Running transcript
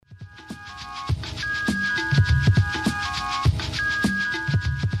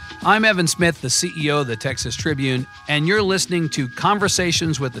I'm Evan Smith, the CEO of the Texas Tribune, and you're listening to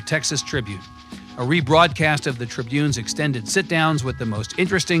Conversations with the Texas Tribune, a rebroadcast of the Tribune's extended sit-downs with the most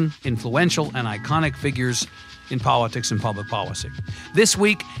interesting, influential, and iconic figures in politics and public policy. This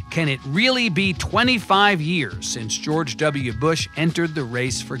week, can it really be 25 years since George W. Bush entered the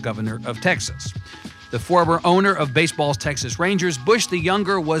race for governor of Texas? The former owner of baseball's Texas Rangers, Bush the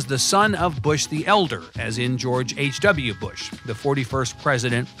Younger, was the son of Bush the Elder, as in George H.W. Bush, the 41st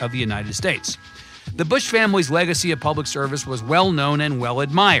President of the United States. The Bush family's legacy of public service was well known and well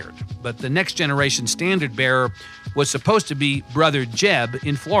admired, but the next generation standard bearer was supposed to be Brother Jeb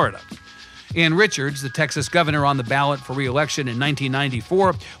in Florida. Ann Richards, the Texas governor on the ballot for re-election in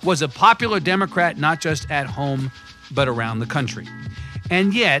 1994, was a popular Democrat not just at home, but around the country.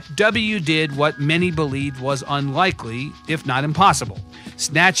 And yet, W did what many believed was unlikely, if not impossible,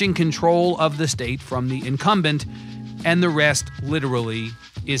 snatching control of the state from the incumbent, and the rest literally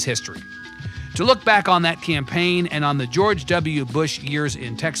is history. To look back on that campaign and on the George W. Bush years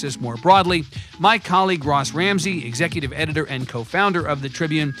in Texas more broadly, my colleague Ross Ramsey, executive editor and co-founder of the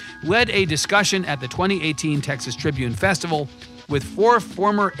Tribune, led a discussion at the 2018 Texas Tribune Festival with 4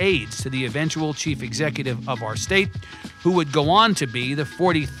 former aides to the eventual chief executive of our state, who would go on to be the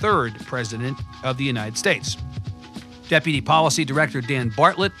 43rd President of the United States. Deputy Policy Director Dan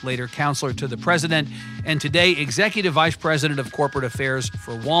Bartlett, later counselor to the President, and today Executive Vice President of Corporate Affairs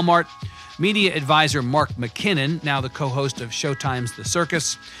for Walmart. Media advisor Mark McKinnon, now the co-host of Showtime's The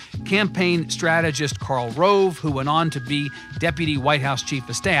Circus. Campaign strategist Karl Rove, who went on to be Deputy White House Chief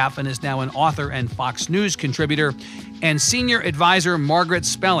of Staff and is now an author and Fox News contributor. And senior advisor Margaret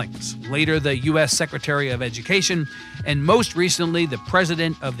Spellings, later the U.S. Secretary of Education, and most recently the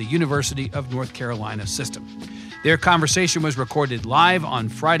president of the University of North Carolina System. Their conversation was recorded live on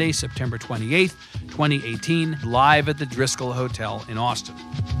Friday, September 28th, 2018, live at the Driscoll Hotel in Austin.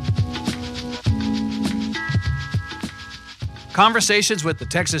 Conversations with the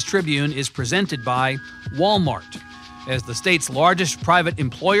Texas Tribune is presented by Walmart. As the state's largest private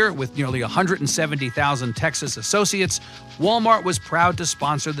employer with nearly 170,000 Texas associates, Walmart was proud to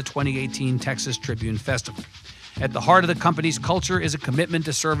sponsor the 2018 Texas Tribune Festival. At the heart of the company's culture is a commitment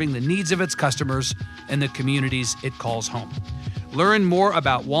to serving the needs of its customers and the communities it calls home. Learn more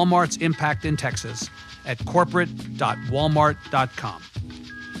about Walmart's impact in Texas at corporate.walmart.com.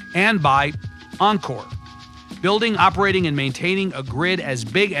 And by Encore. Building, operating, and maintaining a grid as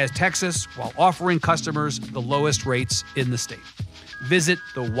big as Texas while offering customers the lowest rates in the state. Visit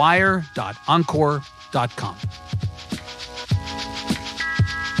thewire.encore.com.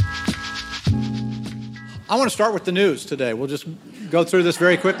 I want to start with the news today. We'll just go through this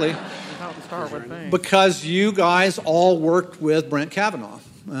very quickly. Because you guys all worked with Brett Kavanaugh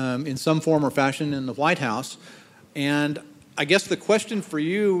in some form or fashion in the White House. And I guess the question for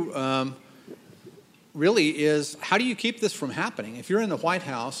you really is, how do you keep this from happening? If you're in the White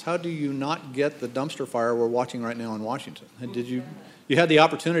House, how do you not get the dumpster fire we're watching right now in Washington? And you had the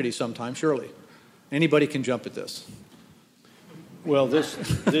opportunity sometime, surely. Anybody can jump at this. Well,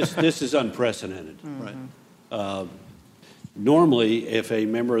 this is unprecedented. Right. Normally, if a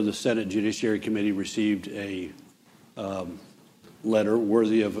member of the Senate Judiciary Committee received a letter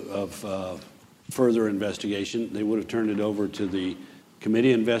worthy of further investigation, they would have turned it over to the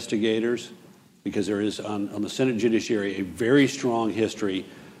committee investigators, because there is on the Senate Judiciary a very strong history.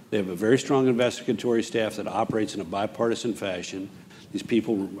 They have a very strong investigatory staff that operates in a bipartisan fashion. These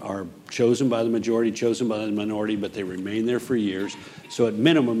people are chosen by the majority, chosen by the minority, but they remain there for years. So at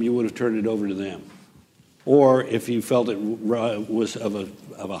minimum, you would have turned it over to them. Or if you felt it was of a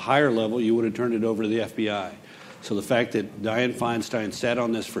higher level, you would have turned it over to the FBI. So the fact that Dianne Feinstein sat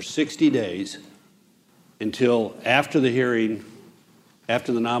on this for 60 days until after the hearing,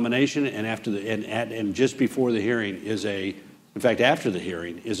 after the nomination, and and just before the hearing after the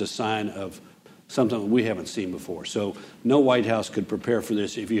hearing is a sign of something we haven't seen before. So no White House could prepare for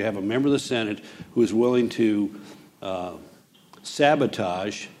this. If you have a member of the Senate who is willing to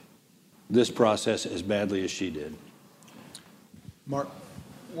sabotage this process as badly as she did. Mark?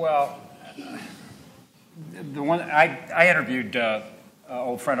 Well, the one I interviewed an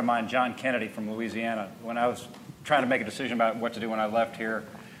old friend of mine, John Kennedy from Louisiana, when I was trying to make a decision about what to do when I left here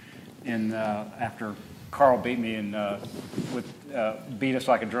after Carl beat me and beat us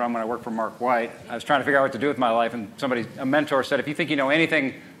like a drum when I worked for Mark White. I was trying to figure out what to do with my life, and a mentor said, if you think you know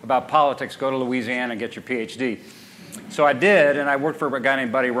anything about politics, go to Louisiana and get your PhD. So I did, and I worked for a guy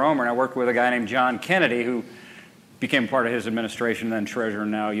named Buddy Roemer, and I worked with a guy named John Kennedy, who became part of his administration, then treasurer,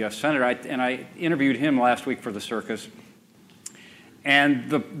 and now U.S. Senator. And I interviewed him last week for The Circus. And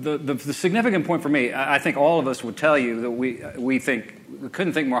the significant point for me, I think all of us would tell you that we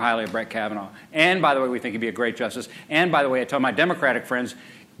couldn't think more highly of Brett Kavanaugh. And by the way, we think he'd be a great justice. And by the way, I tell my Democratic friends,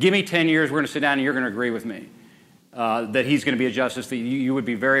 give me 10 years, we're going to sit down and you're going to agree with me that he's going to be a justice that you would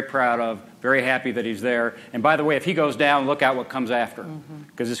be very proud of, very happy that he's there. And by the way, if he goes down, look out what comes after.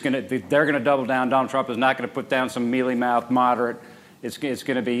 Because they're going to double down. Donald Trump is not going to put down some mealy-mouthed moderate. It's going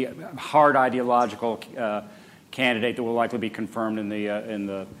to be a hard ideological candidate that will likely be confirmed in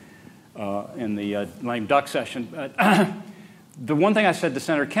the lame duck session. The one thing I said to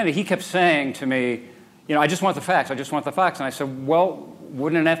Senator Kennedy, he kept saying to me, I just want the facts. I just want the facts. And I said, well,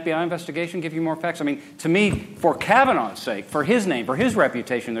 wouldn't an FBI investigation give you more facts? I mean, to me, for Kavanaugh's sake, for his name, for his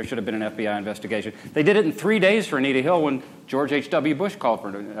reputation, there should have been an FBI investigation. They did it in 3 days for Anita Hill when George H.W. Bush called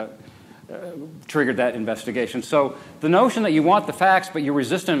for it. Triggered that investigation. So the notion that you want the facts but you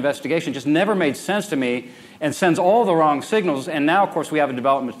resist an investigation just never made sense to me and sends all the wrong signals. And now, of course, we have a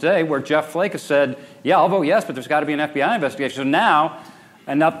development today where Jeff Flake has said, yeah, I'll vote yes, but there's got to be an FBI investigation. So now,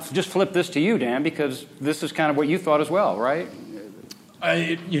 and I'll just flip this to you, Dan, because this is kind of what you thought as well, right?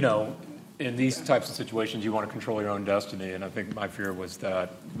 In these types of situations, you want to control your own destiny, and I think my fear was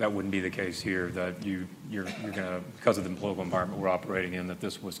that wouldn't be the case here, that you're going to, because of the political environment we're operating in, that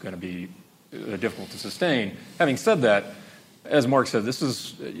this was going to be difficult to sustain. Having said that, as Mark said, this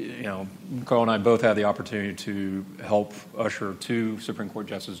is, Carl and I both had the opportunity to help usher two Supreme Court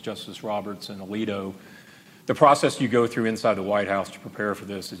justices, Justice Roberts and Alito. The process you go through inside the White House to prepare for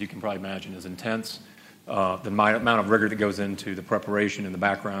this, as you can probably imagine, is intense. The amount of rigor that goes into the preparation and the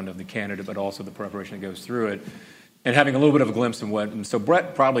background of the candidate, but also the preparation that goes through it, and having a little bit of a glimpse in what. And so Brett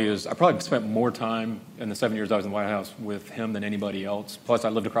I probably spent more time in the 7 years I was in the White House with him than anybody else. Plus, I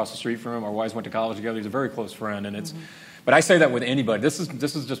lived across the street from him. Our wives went to college together. He's a very close friend, and it's. But I say that with anybody. This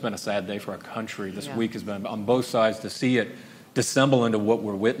has just been a sad day for our country. This week has been on both sides to see it dissemble into what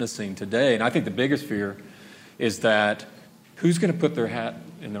we're witnessing today. And I think the biggest fear is that who's going to put their hat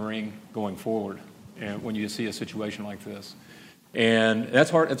in the ring going forward? And when you see a situation like this, and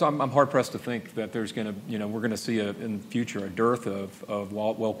that's hard. I'm hard pressed to think that there's going to, we're going to see in the future a dearth of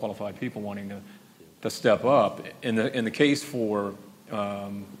well qualified people wanting to step up. In the case for,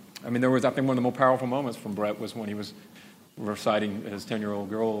 there was, I think, one of the more powerful moments from Brett was when he was reciting his 10-year-old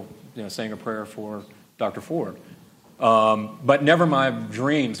girl, saying a prayer for Dr. Ford. But never my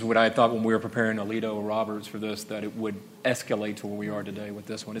dreams would I have thought when we were preparing Alito or Roberts for this that it would escalate to where we are today with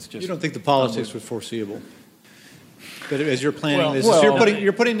this one. It's just. You don't think the politics was foreseeable? But as you're planning this,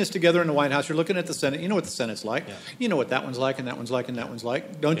 you're putting this together in the White House. You're looking at the Senate. You know what the Senate's like. Yeah. You know what that one's like, and that one's like, and that one's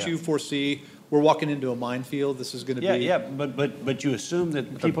like. Don't you foresee we're walking into a minefield? This is going to be. Yeah. But you assume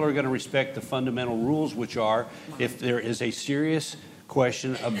that people are going to respect the fundamental rules, which are if there is a serious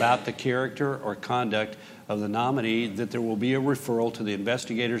question about the character or conduct of the nominee, that there will be a referral to the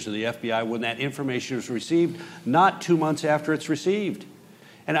investigators of the FBI when that information is received, not 2 months after it's received.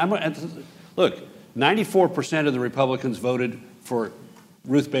 And look, 94% of the Republicans voted for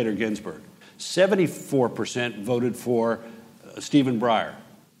Ruth Bader Ginsburg. 74% voted for Stephen Breyer.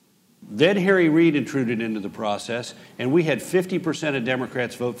 Then Harry Reid intruded into the process, and we had 50% of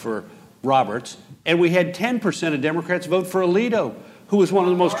Democrats vote for Roberts, and we had 10% of Democrats vote for Alito, who was one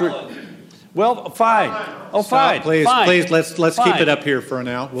of the most. Well, fine. Oh, fine. Please, let's keep it up here for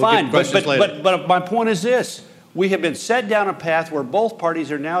now. We'll get questions later. But my point is this. We have been set down a path where both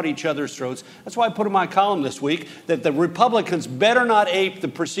parties are now at each other's throats. That's why I put in my column this week that the Republicans better not ape the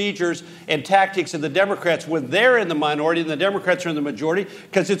procedures and tactics of the Democrats when they're in the minority and the Democrats are in the majority,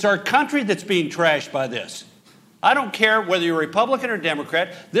 because it's our country that's being trashed by this. I don't care whether you're Republican or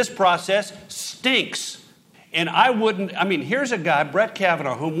Democrat. This process stinks. And here's a guy, Brett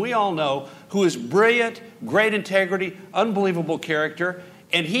Kavanaugh, whom we all know, who is brilliant, great integrity, unbelievable character,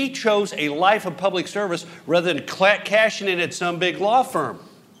 and he chose a life of public service rather than cashing in at some big law firm.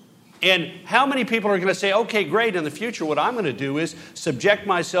 And how many people are going to say, okay, great, in the future what I'm going to do is subject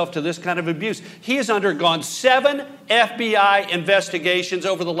myself to this kind of abuse? He has undergone 7 FBI investigations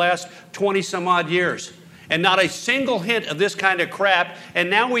over the last 20-some-odd years. And not a single hint of this kind of crap, and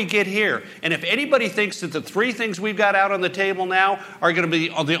now we get here. And if anybody thinks that the 3 things we've got out on the table now are going to be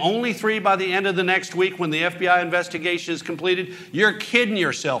the only 3 by the end of the next week when the FBI investigation is completed, you're kidding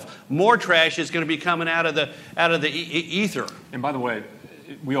yourself. More trash is going to be coming out of the ether. And by the way,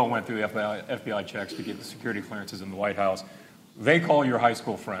 we all went through FBI checks to get the security clearances in the White House. They call your high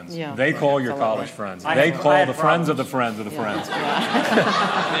school friends. Yeah. They call your college friends. They call the friends of the friends of the friends.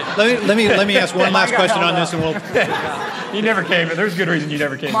 Yeah. let me ask one last question on this, and we'll. You never came in. There's good reason you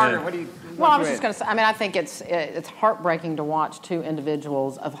never came in. What do you? Well, I was just going to say, I mean, I think it's heartbreaking to watch two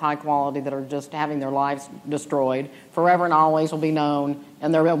individuals of high quality that are just having their lives destroyed. Forever and always will be known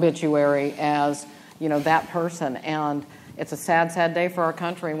in their obituary as, that person. And it's a sad, sad day for our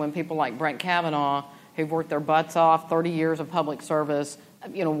country when people like Brett Kavanaugh, who've worked their butts off, 30 years of public service,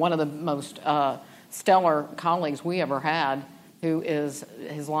 one of the most stellar colleagues we ever had,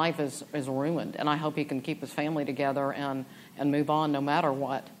 his life is ruined. And I hope he can keep his family together and move on no matter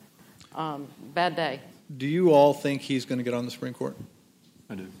what. Bad day. Do you all think he's going to get on the Supreme Court?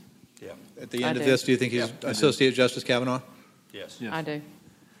 I do. Yeah. At the end of this, do you think he's Associate Justice Kavanaugh? Yes. I do.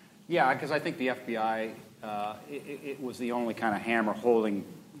 Yeah, because I think the FBI, it was the only kind of hammer holding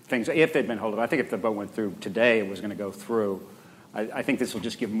things, if they'd been holding. I think if the vote went through today, it was going to go through. I think this will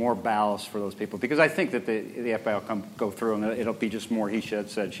just give more ballast for those people, because I think that the FBI will go through and it'll be just more he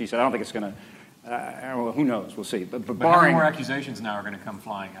said, she said. I don't think it's going to, who knows, we'll see. But how barring many more accusations now are going to come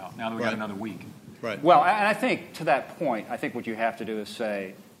flying out, now that we've got another week? Right. Well, and I think to that point, I think what you have to do is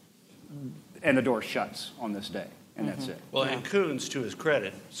say, and the door shuts on this day, and that's it. Well, and Coons, to his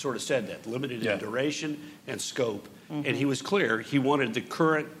credit, sort of said that, limited in duration and scope, and he was clear. He wanted the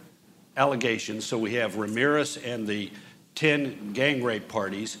current allegations, so we have Ramirez and the 10 gang rape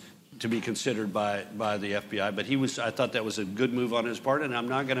parties to be considered by the FBI, but I thought that was a good move on his part, and I'm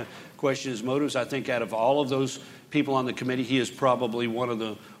not going to question his motives. I think out of all of those people on the committee, he is probably one of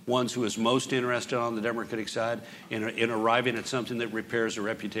the ones who is most interested on the Democratic side in arriving at something that repairs the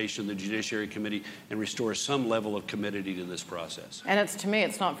reputation of the Judiciary Committee and restores some level of committee to this process. And to me,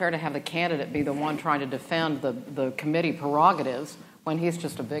 it's not fair to have the candidate be the one trying to defend the committee prerogatives when he's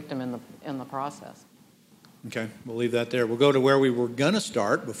just a victim in the process. Okay, we'll leave that there. We'll go to where we were going to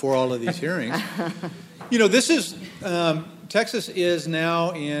start before all of these hearings. This is, Texas is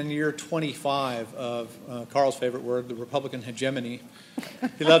now in year 25 of Carl's favorite word, the Republican hegemony.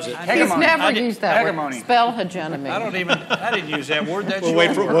 He loves it. He's never used that word. Spell hegemony. I didn't use that word.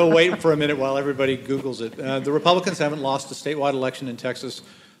 We'll wait for a minute while everybody Googles it. The Republicans haven't lost a statewide election in Texas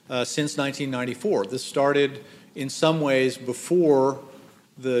since 1994. This started in some ways before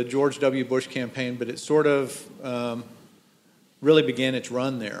the George W. Bush campaign, but it sort of really began its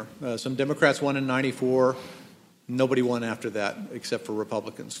run there. Some Democrats won in 94. Nobody won after that except for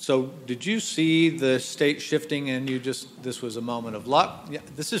Republicans. So did you see the state shifting and this was a moment of luck? Yeah,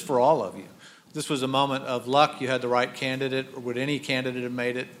 this is for all of you. This was a moment of luck. You had the right candidate. Or would any candidate have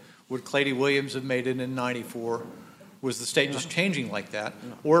made it? Would Clady Williams have made it in 94? Was the state just changing like that?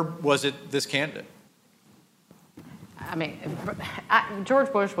 Or was it this candidate? I mean,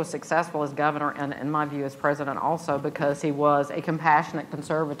 George Bush was successful as governor and, in my view, as president also because he was a compassionate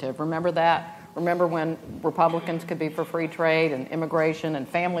conservative. Remember that? Remember when Republicans could be for free trade and immigration and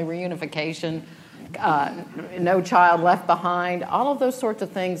family reunification, no child left behind, all of those sorts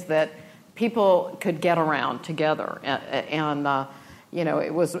of things that people could get around together. And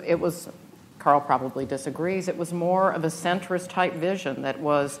it was, Carl probably disagrees, it was more of a centrist type vision that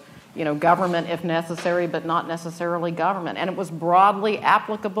was, government if necessary, but not necessarily government. And it was broadly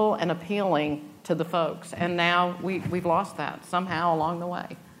applicable and appealing to the folks. And now we've lost that somehow along the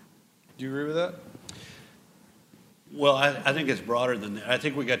way. Do you agree with that? Well, I think it's broader than that. I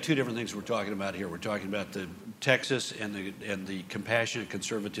think we got two different things we're talking about here. We're talking about the Texas and the compassionate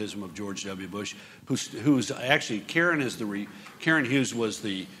conservatism of George W. Bush, who's actually Karen Hughes was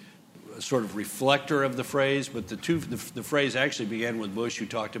the sort of reflector of the phrase, but the phrase actually began with Bush, who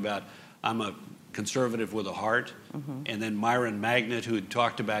talked about, I'm a conservative with a heart, and then Myron Magnet, who had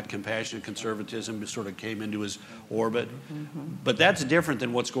talked about compassionate conservatism, sort of came into his orbit. But that's different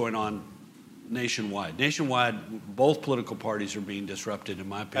than what's going on nationwide. Nationwide, both political parties are being disrupted, in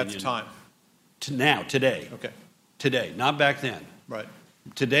my opinion. At the time? Today. Okay. Today, not back then. Right.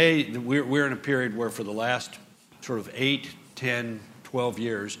 Today, we're in a period where for the last sort of 8, 10, 12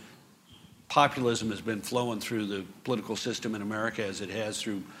 years, populism has been flowing through the political system in America as it has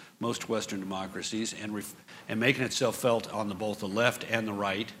through most Western democracies and making itself felt on both the left and the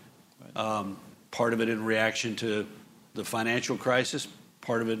right. Part of it in reaction to the financial crisis,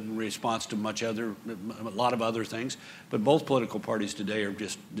 part of it in response to a lot of other things. But both political parties today are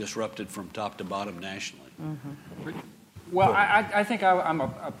just disrupted from top to bottom nationally. Well, I think I'm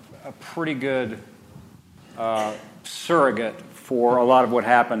a pretty good surrogate for a lot of what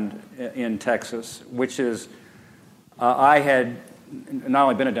happened in Texas, which is I had not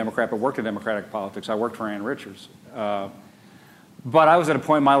only been a Democrat, but worked in Democratic politics. I worked for Ann Richards. But I was at a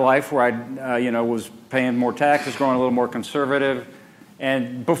point in my life where I was paying more taxes, growing a little more conservative.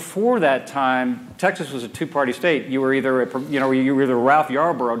 And before that time, Texas was a two-party state. You were either Ralph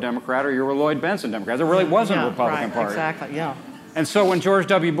Yarborough Democrat or you were a Lloyd Bentsen Democrat. There really wasn't a Republican Party. Exactly, yeah. And so when George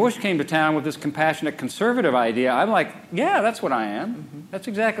W. Bush came to town with this compassionate conservative idea, I'm like, yeah, that's what I am. Mm-hmm. That's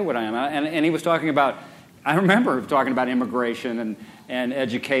exactly what I am. And he was talking about, I remember talking about immigration and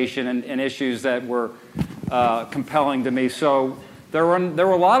education and issues that were compelling to me. So there were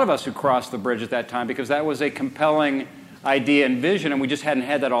a lot of us who crossed the bridge at that time because that was a compelling idea and vision, and we just hadn't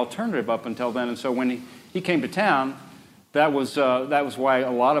had that alternative up until then. And so when he came to town, that was why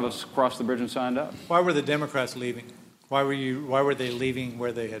a lot of us crossed the bridge and signed up. Why were the Democrats leaving? Why were they leaving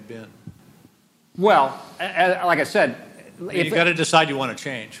where they had been? Well, like I said, you've got to decide you want to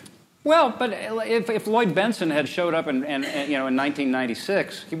change. Well, but if Lloyd Benson had showed up in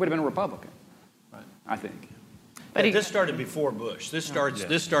 1996, he would have been a Republican, right? I think. But this started before Bush. This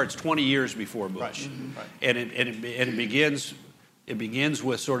starts 20 years before Bush, right. Mm-hmm. Right. And it begins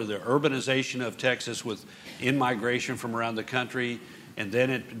with sort of the urbanization of Texas with in-migration from around the country, and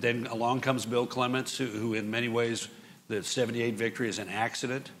then along comes Bill Clements, who in many ways the 78 victory is an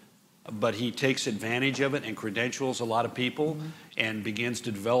accident, but he takes advantage of it and credentials a lot of people, mm-hmm. and begins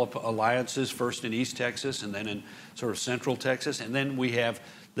to develop alliances first in East Texas and then in sort of Central Texas, and then we have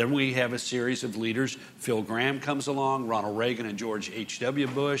a series of leaders. Phil Gramm comes along, Ronald Reagan and George H.W.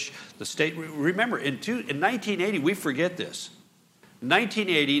 Bush. The state, remember, in 1980, we forget this. In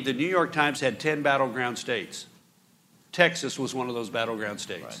 1980, the New York Times had 10 battleground states. Texas was one of those battleground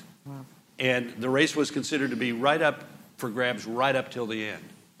states. Right. Wow. And the race was considered to be right up for grabs right up till the end.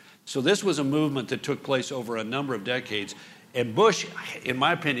 So this was a movement that took place over a number of decades. And Bush, in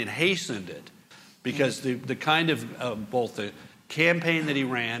my opinion, hastened it because the kind of both the campaign that he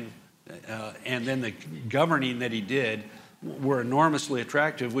ran and then the governing that he did were enormously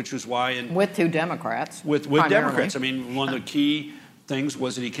attractive, which was why with two Democrats. With Democrats. I mean, one of the key things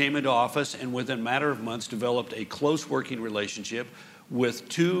was that he came into office and within a matter of months developed a close working relationship with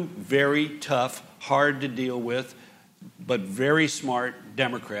two very tough, hard to deal with, but very smart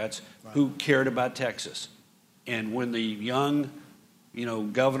Democrats who cared about Texas. And when the young,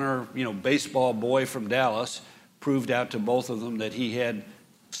 governor, baseball boy from Dallas proved out to both of them that he had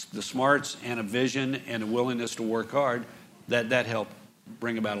the smarts and a vision and a willingness to work hard, that helped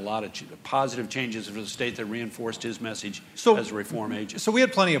bring about a lot of positive changes for the state that reinforced his message as a reform agent. So we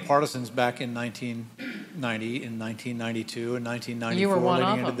had plenty of partisans back in 1990, in 1992, and 1994 you were one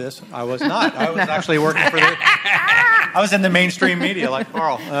leading of into them. this. I was not. I was actually working for I was in the mainstream media like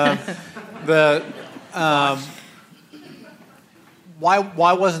Carl.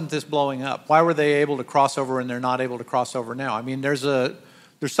 Why wasn't this blowing up? Why were they able to cross over and they're not able to cross over now? I mean, there's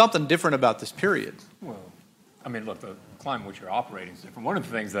something different about this period. Well, I mean, look, the climate in which you're operating is different. One of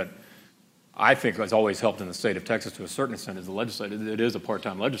the things that I think has always helped in the state of Texas to a certain extent is the legislature. It is a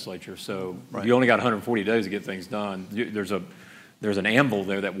part-time legislature, so right. You only got 140 days to get things done. There's an anvil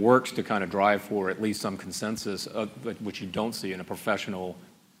there that works to kind of drive for at least some consensus, which you don't see in a professional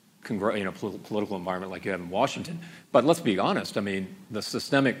political environment like you have in Washington. But let's be honest, I mean, the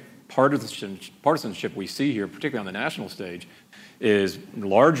systemic partisanship we see here, particularly on the national stage, is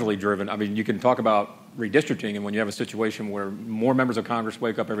largely driven. I mean, you can talk about redistricting, and when you have a situation where more members of Congress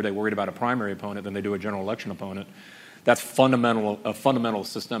wake up every day worried about a primary opponent than they do a general election opponent, that's a fundamental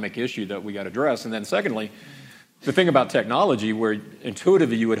systemic issue that we got to address. And then secondly, the thing about technology, where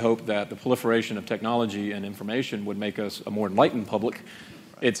intuitively you would hope that the proliferation of technology and information would make us a more enlightened public,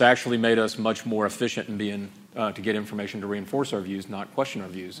 it's actually made us much more efficient in being to get information to reinforce our views, not question our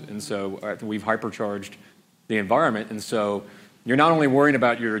views. And so we've hypercharged the environment. And so you're not only worrying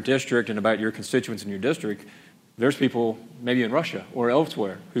about your district and about your constituents in your district, there's people maybe in Russia or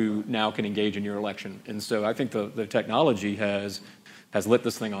elsewhere who now can engage in your election. And so I think the technology has lit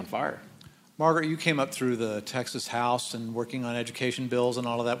this thing on fire. Margaret, you came up through the Texas House and working on education bills and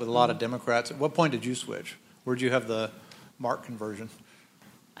all of that with a lot of Democrats. At what point did you switch? Where did you have the Mark conversion?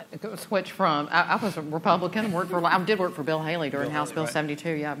 Switch from, I was a Republican, I did work for Bill Haley during House Bill 72.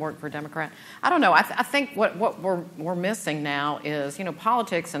 Yeah, I worked for a Democrat. I don't know. I think what we're missing now is,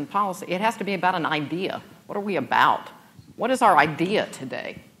 politics and policy. It has to be about an idea. What are we about? What is our idea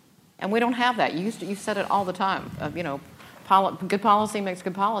today? And we don't have that. You said it all the time. Good policy makes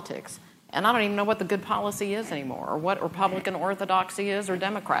good politics. And I don't even know what the good policy is anymore, or what Republican orthodoxy is, or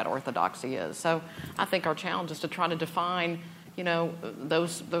Democrat orthodoxy is. So I think our challenge is to try to define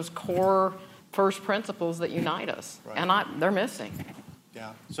those core first principles that unite us, right. And they're missing.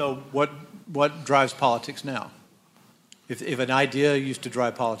 Yeah. So what drives politics now? If an idea used to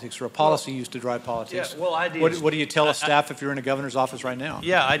drive politics or a policy used to drive politics, ideas. What do you tell a staff if you're in a governor's office right now?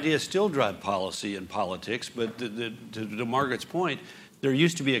 Yeah, ideas still drive policy and politics, but to Margaret's point, there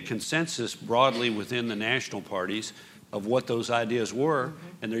used to be a consensus broadly within the national parties of what those ideas were, mm-hmm.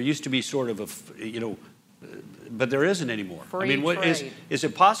 and there used to be sort of but there isn't anymore. Free what trade. is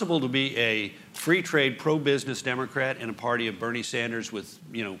it possible to be a free trade, pro-business Democrat in a party of Bernie Sanders with,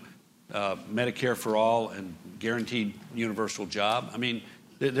 Medicare for all and guaranteed universal job? I mean,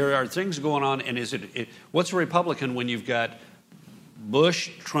 there are things going on, and what's a Republican when you've got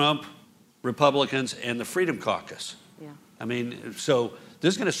Bush, Trump, Republicans, and the Freedom Caucus? Yeah. I mean, so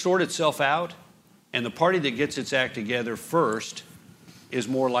this is going to sort itself out, and the party that gets its act together first is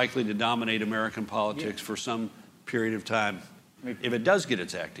more likely to dominate American politics for some period of time, if it does get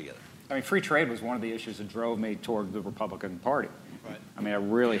its act together. I mean, free trade was one of the issues that drove me toward the Republican Party. Right. I mean, I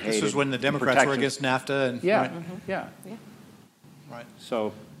really hated This was when the Democrats were against NAFTA. And, Yeah, right. yeah. Right.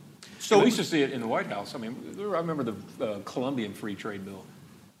 So We used to see it in the White House. I mean, I remember the Colombian Free Trade Bill.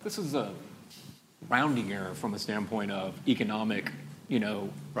 This is a rounding error from a standpoint of economic,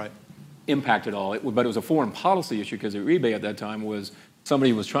 Right. impact at all. But it was a foreign policy issue because Uribe at that time was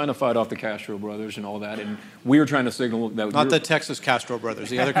somebody was trying to fight off the Castro brothers and all that, and we were trying to signal that Not the Texas Castro brothers,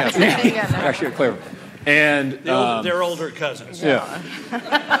 the other Castro brothers. Yeah, no. actually clear. And They're older cousins. yeah.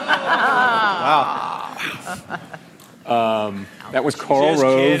 Wow. That was Karl Just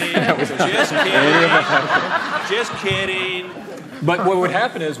Rove. kidding. Just kidding. But what would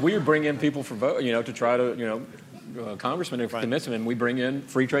happen is we would bring in people for vote, to try to, congressmen and convince them, and we bring in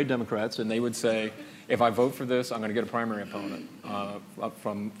free trade Democrats, and they would say, if I vote for this, I'm going to get a primary opponent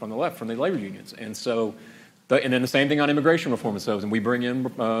from the left, from the labor unions. And so, and then the same thing on immigration reform and so, and we bring in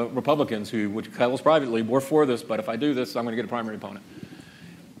Republicans who would tell us privately, we're for this, but if I do this, I'm going to get a primary opponent.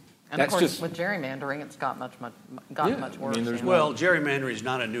 And That's of course, just- with gerrymandering, it's gotten much Yeah, worse. I mean, there's yeah. Well, gerrymandering is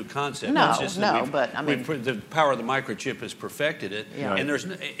not a new concept. No, It's just that but, I mean- the power of the microchip has perfected it. Yeah. And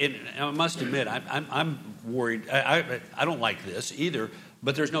I must admit, I'm worried. I don't like this either,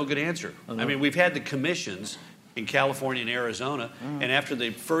 but there's no good answer. I mean, we've had the commissions in California and Arizona, and after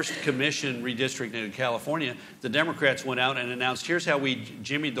the first commission redistricting in California, the Democrats went out and announced, here's how we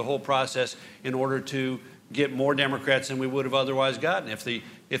jimmied the whole process in order to get more Democrats than we would have otherwise gotten. If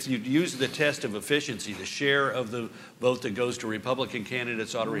you use the test of efficiency, the share of the vote that goes to Republican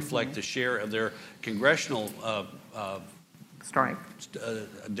candidates ought to reflect the share of their congressional Strength.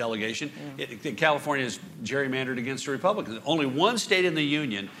 delegation. California is gerrymandered against the Republicans. Only one state in the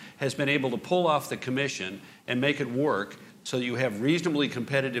union has been able to pull off the commission and make it work so that you have reasonably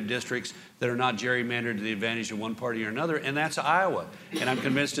competitive districts that are not gerrymandered to the advantage of one party or another, and that's Iowa. And I'm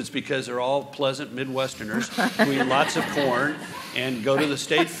convinced it's because they're all pleasant Midwesterners who eat lots of corn and go to the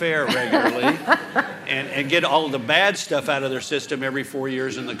state fair regularly and get all of the bad stuff out of their system every 4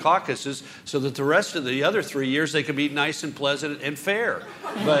 years in the caucuses so that the rest of the other 3 years they can be nice and pleasant and fair.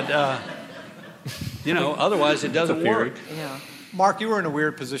 But, otherwise it doesn't work. Yeah. Mark, you were in a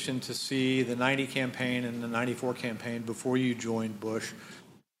weird position to see the 90 campaign and the 94 campaign before you joined Bush.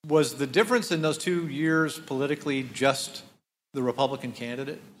 Was the difference in those 2 years politically just the Republican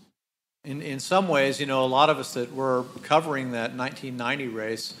candidate? In some ways, a lot of us that were covering that 1990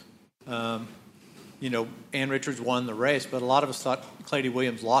 race, Ann Richards won the race, but a lot of us thought Clady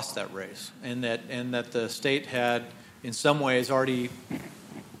Williams lost that race, and that the state had, in some ways,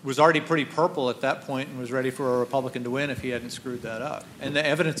 was already pretty purple at that point and was ready for a Republican to win if he hadn't screwed that up. And the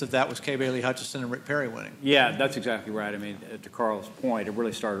evidence of that was Kay Bailey Hutchison and Rick Perry winning. Yeah, that's exactly right. I mean, to Carl's point, it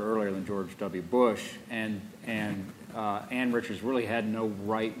really started earlier than George W. Bush, and Ann Richards really had no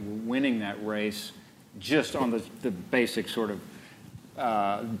right winning that race just on the basic sort of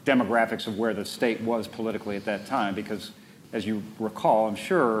demographics of where the state was politically at that time. Because, as you recall, I'm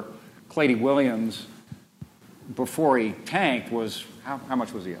sure, Clady Williams, before he tanked, was, how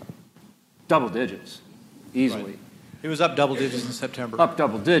much was he up? Double digits, easily. Right. He was up double digits in September. Up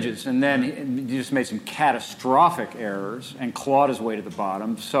double digits, and then he just made some catastrophic errors and clawed his way to the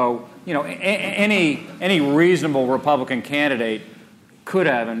bottom. So, any reasonable Republican candidate could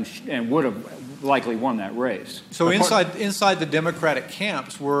have and would have likely won that race. So inside the Democratic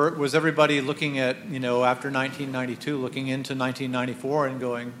camps, was everybody looking at, after 1992, looking into 1994 and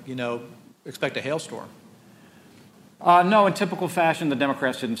going, expect a hailstorm? No, in typical fashion, the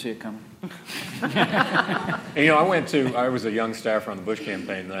Democrats didn't see it coming. And, I was a young staffer on the Bush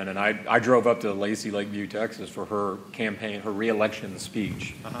campaign then, and I drove up to Lacey, Lakeview, Texas for her campaign, her re-election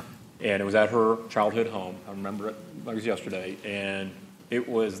speech. Uh-huh. And it was at her childhood home. I remember it like it was yesterday. And it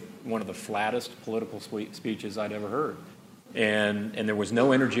was one of the flattest political speeches I'd ever heard. And there was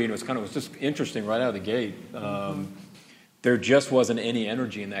no energy, and it was just interesting right out of the gate. There just wasn't any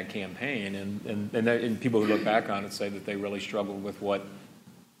energy in that campaign, and people who look back on it say that they really struggled with what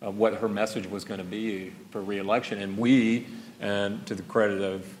her message was going to be for re-election. And we, and to the credit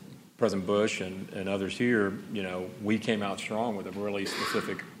of President Bush and others here, we came out strong with a really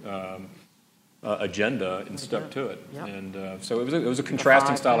specific agenda and stuck to it. Yep. And so it was a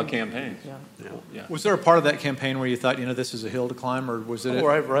contrasting style of campaign. Yeah. Was there a part of that campaign where you thought, this is a hill to climb, or was it?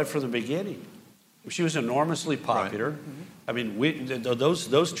 Right from the beginning. She was enormously popular. Right. I mean,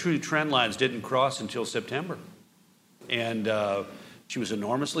 those true trend lines didn't cross until September, and she was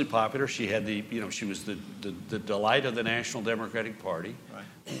enormously popular. She had she was the delight of the National Democratic Party. Right.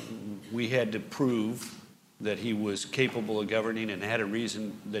 We had to prove that he was capable of governing and had a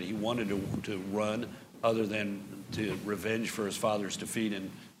reason that he wanted to run, other than to revenge for his father's defeat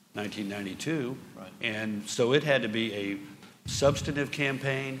in 1992. Right. And so it had to be a substantive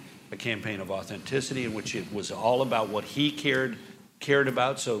campaign, a campaign of authenticity in which it was all about what he cared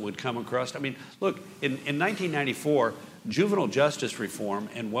about, so it would come across. I mean, look, in 1994, juvenile justice reform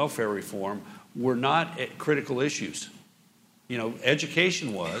and welfare reform were not critical issues.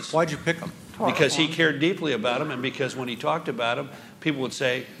 Education was. Why'd you pick him? Because he cared deeply about them, and because when he talked about them, people would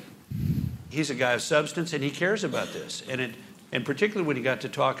say, he's a guy of substance and he cares about this. And particularly when he got to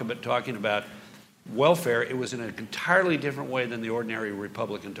talking about welfare, it was in an entirely different way than the ordinary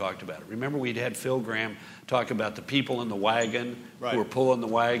Republican talked about it. Remember, we'd had Phil Gramm talk about the people in the wagon who were pulling the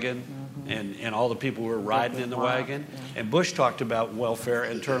wagon, and all the people who were riding in the wagon. Yeah. And Bush talked about welfare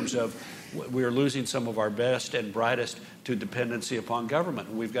in terms of we are losing some of our best and brightest to dependency upon government.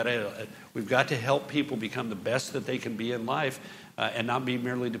 And we've got to help people become the best that they can be in life, and not be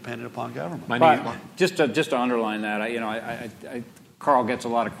merely dependent upon government. But just to underline that, Carl gets a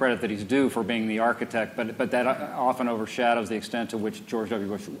lot of credit that he's due for being the architect, but that often overshadows the extent to which George W.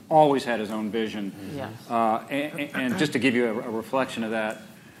 Bush always had his own vision. Yes. And just to give you a reflection of that,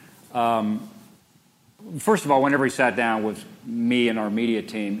 first of all, whenever he sat down with me and our media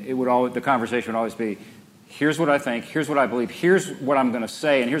team, the conversation would always be, here's what I think, here's what I believe, here's what I'm going to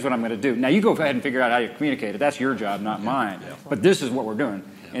say, and here's what I'm going to do. Now, you go ahead and figure out how you communicate it. That's your job, not mine. Yeah. But this is what we're doing.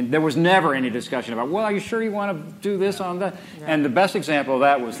 And there was never any discussion about, well, are you sure you want to do this on that? Yeah. And the best example of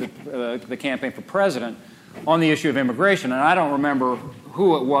that was the campaign for president on the issue of immigration. And I don't remember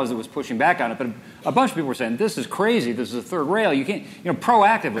who it was that was pushing back on it, but a bunch of people were saying, this is crazy, this is a third rail. You can't,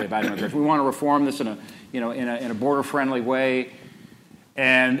 proactively about immigration. We want to reform this in a border-friendly way.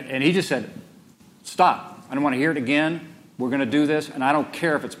 And he just said, stop. I don't want to hear it again. We're going to do this, and I don't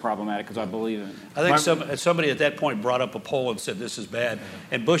care if it's problematic because I believe in it. I think somebody at that point brought up a poll and said this is bad.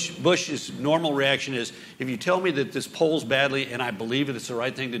 And Bush's normal reaction is, if you tell me that this poll's badly and I believe it's the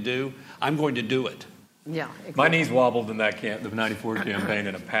right thing to do, I'm going to do it. Yeah, exactly. My knees wobbled in the 94 campaign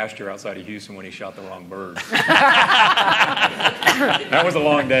in a pasture outside of Houston when he shot the wrong bird. That was a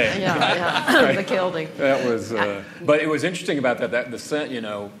long day. Yeah. Right? The killed him. That was, but it was interesting about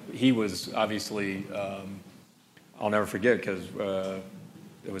that he was obviously, I'll never forget because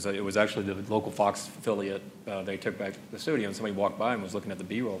it was actually the local Fox affiliate. They took back the studio, and somebody walked by and was looking at the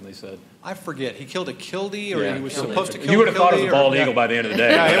B-roll, and they said, I forget. He killed a kildee, or he was supposed to kill a kildee? You would have thought it was a bald eagle by the end of the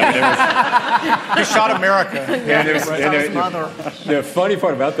day. He shot America. The funny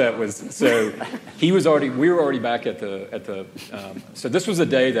part about that was, so we were already back at the so this was the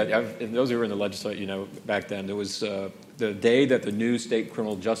day that, and those who were in the legislature, back then, there was the day that the new state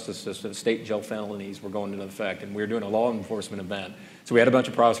criminal justice system, state jail felonies were going into effect, and we were doing a law enforcement event. So we had a bunch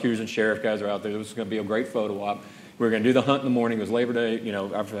of prosecutors and sheriff guys are out there. This was going to be a great photo op. We were going to do the hunt in the morning. It was Labor Day,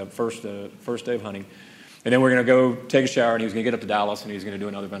 after the first day of hunting. And then we're going to go take a shower, and he was going to get up to Dallas, and he was going to do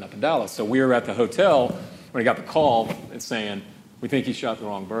another event up in Dallas. So we were at the hotel when he got the call saying, we think he shot the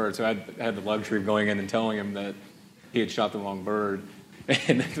wrong bird. So I had the luxury of going in and telling him that he had shot the wrong bird.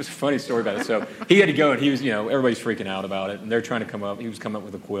 And it was a funny story about it. So he had to go, and he was, everybody's freaking out about it, and they're trying to come up. He was coming up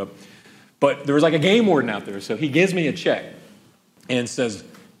with a quip. But there was like a game warden out there, so he gives me a check and says,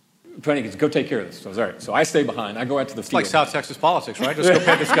 go take care of this. So I was all right. So I stay behind. I go out to the field. It's like South Texas politics, right? Just go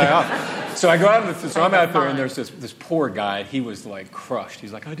pay this guy off. So I go out, so I'm out there, and there's this poor guy. He was like crushed.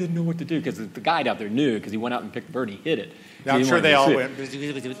 He's like, I didn't know what to do, because the guy out there knew, because he went out and picked the bird and he hit it. Yeah, I'm sure they all went.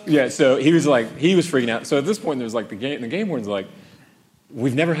 Yeah, so he was freaking out. So at this point, there's like the game warden's like,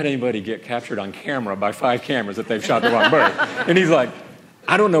 we've never had anybody get captured on camera by 5 cameras that they've shot the wrong bird. And he's like,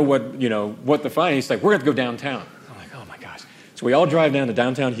 I don't know what the fine. He's like, we're going to go downtown. I'm like, oh my gosh. So we all drive down to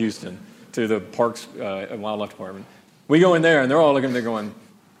downtown Houston to the Parks and Wildlife Department. We go in there, and they're all looking, they're going,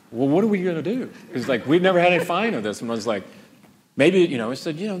 well, what are we going to do? Because we've never had any fine of this. And I was like, maybe, I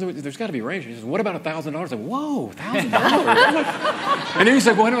said, there's got to be a range. He says, what about $1,000? I'm like, whoa, $1,000? And then he's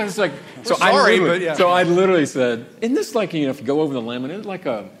like, well, it's like, so I literally said, isn't this like, if you go over the limit, isn't it like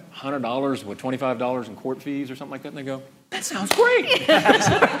 $100 with $25 in court fees or something like that? And they go, that sounds great.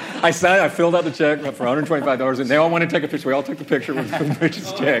 I filled out the check for $125, and they all wanted to take a picture. We all took the picture with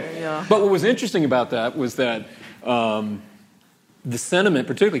Richard's check. Yeah. But what was interesting about that was that the sentiment,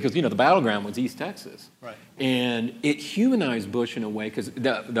 particularly because, the battleground was East Texas. Right. And it humanized Bush in a way, because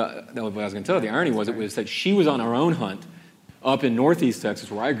what I was going to tell you, the irony was that she was on her own hunt up in Northeast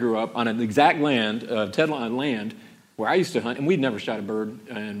Texas, where I grew up, on an exact land, Ted land, where I used to hunt, and we'd never shot a bird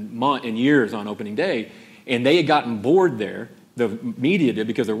in years on opening day. And they had gotten bored there. The media did,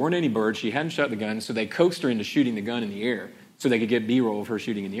 because there weren't any birds. She hadn't shot the gun, so they coaxed her into shooting the gun in the air so they could get B-roll of her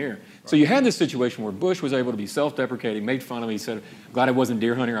shooting in the air. Right. So you had this situation where Bush was able to be self-deprecating, made fun of me, said, glad I wasn't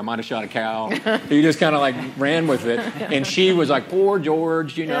deer hunting, or I might have shot a cow. He just kind of ran with it. And she was like, poor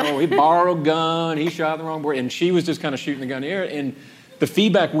George, he borrowed a gun, he shot the wrong bird. And she was just kind of shooting the gun in the air. And the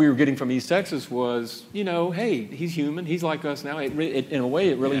feedback we were getting from East Texas was, hey, he's human. He's like us now. In a way,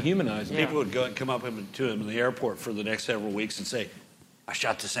 it really humanized him. People would go and come up to him in the airport for the next several weeks and say, I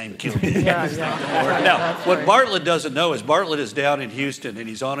shot the same kid. Now, what Bartlett doesn't know is Bartlett is down in Houston, and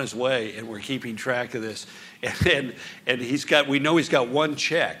he's on his way, and we're keeping track of this. And we know he's got one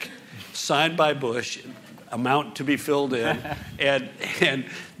check signed by Bush, amount to be filled in, and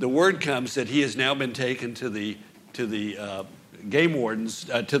the word comes that he has now been taken to the game wardens,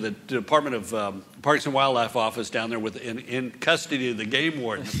 to the Department of Parks and Wildlife office down there in custody of the game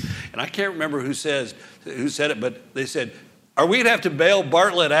wardens. And I can't remember who said it, but they said, are we going to have to bail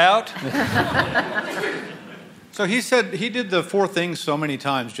Bartlett out? So he said he did the 4 things so many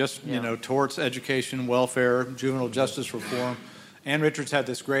times, just, torts, education, welfare, juvenile justice reform. Ann Richards had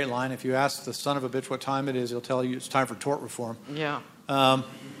this great line, if you ask the son of a bitch what time it is, he'll tell you it's time for tort reform. Yeah.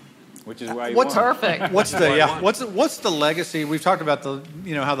 Which is why what's perfect. What's the legacy? We've talked about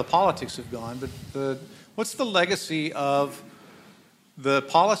how the politics have gone, but what's the legacy of the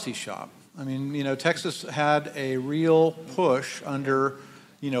policy shop? I mean, Texas had a real push under,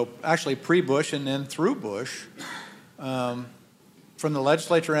 actually pre-Bush and then through Bush, from the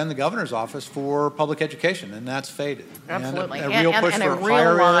legislature and the governor's office for public education, and that's faded. Absolutely. And a real push and for a real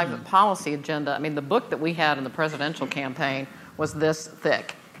higher live ed. policy agenda. I mean, the book that we had in the presidential campaign was this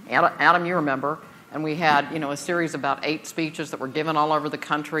thick. Adam, you remember, and we had, a series of about 8 speeches that were given all over the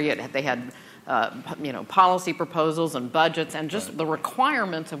country. They had, policy proposals and budgets, and just the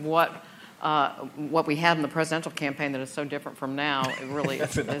requirements of what we had in the presidential campaign that is so different from now. It really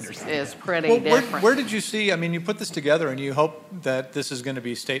is pretty different. Where did you see? I mean, you put this together, and you hope that this is going to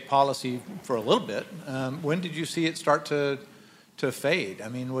be state policy for a little bit. When did you see it start to fade? I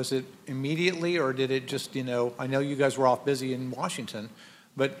mean, was it immediately, or did it just? I know you guys were off busy in Washington.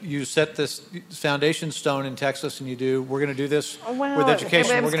 But you set this foundation stone in Texas, and we're going to do this with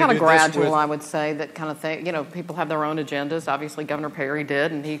education. It was kind of gradual, I would say, that kind of thing. People have their own agendas. Obviously, Governor Perry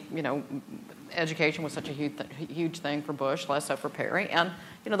did, and he, education was such a huge thing for Bush, less so for Perry. And,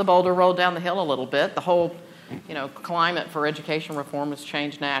 the boulder rolled down the hill a little bit. The whole, climate for education reform has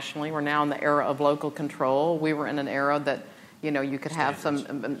changed nationally. We're now in the era of local control. We were in an era that, you could have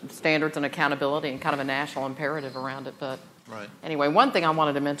some standards and accountability and kind of a national imperative around it, but... Right. Anyway, one thing I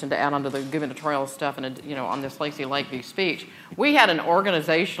wanted to mention to add on to the gubernatorial stuff and on this Lacey Lakeview speech, we had an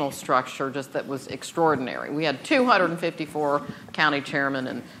organizational structure just that was extraordinary. We had 254 county chairmen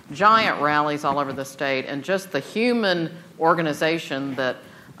and giant rallies all over the state, and just the human organization that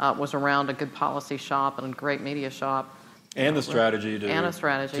was around a good policy shop and a great media shop. And the strategy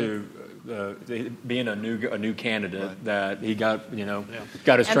to being a new candidate, right. That he got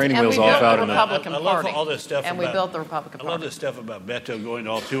got his training wheels off out in the Republican Party. I love all this stuff. And we built the Republican Party. I love this stuff about Beto going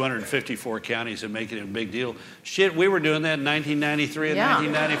to all 254 counties and making it a big deal. Shit, we were doing that in 1993 and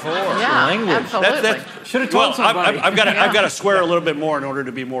 1994. Yeah, absolutely. Should have told somebody. I've got to swear a little bit more in order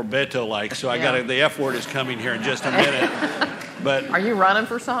to be more Beto-like. So the F word is coming here in just a minute. But are you running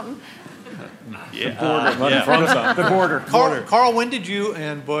for something? The border. Carl, when did you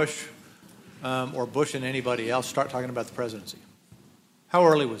and Bush, or Bush and anybody else, start talking about the presidency? How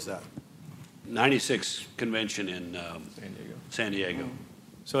early was that? 96 convention in San Diego.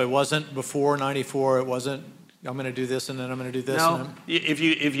 So it wasn't before 94. It wasn't, I'm going to do this and then I'm going to do this. No, if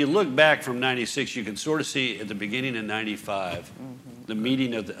you look back from 96, you can sort of see at the beginning of 95, the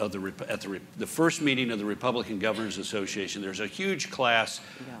meeting at the first meeting of the Republican Governors Association. There's a huge class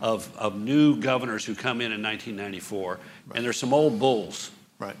of new governors who come in 1994, and there's some old bulls.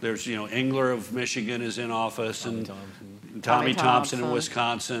 Right. There's Engler of Michigan is in office, and Tommy Thompson in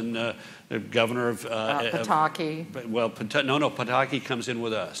Wisconsin, the governor of Pataki. Pataki comes in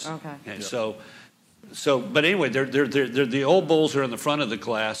with us. Okay. So, but anyway, they're the old bulls are in the front of the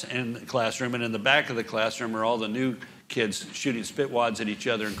classroom, and in the back of the classroom are all the new kids shooting spitwads at each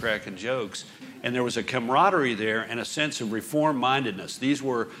other and cracking jokes. And there was a camaraderie there and a sense of reform-mindedness. These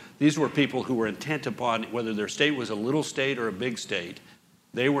were people who were intent upon, whether their state was a little state or a big state,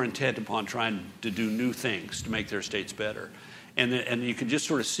 they were intent upon trying to do new things to make their states better. And you could just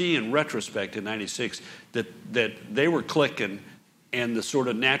sort of see in retrospect in 96 that they were clicking, and the sort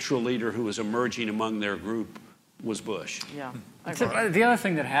of natural leader who was emerging among their group was Bush. Yeah. The other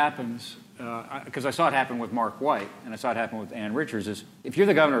thing that happens, because I saw it happen with Mark White and I saw it happen with Ann Richards, is if you're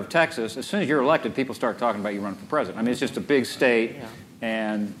the governor of Texas, as soon as you're elected, people start talking about you running for president. I mean, it's just a big state,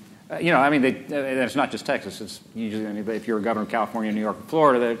 and it's not just Texas. It's usually if you're a governor of California, New York, and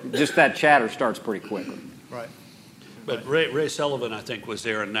Florida, just that chatter starts pretty quickly. Right. But Ray Sullivan, I think, was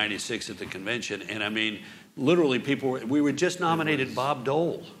there in 96 at the convention, and I mean, literally we were just nominated Bob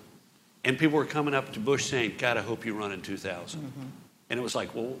Dole, and people were coming up to Bush saying, God, I hope you run in 2000. Mm-hmm. And it was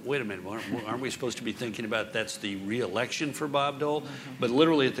like, well, wait a minute, aren't we supposed to be thinking about that's the re-election for Bob Dole? Mm-hmm. But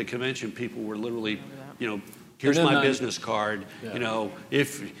literally at the convention, people were literally, here's my business card,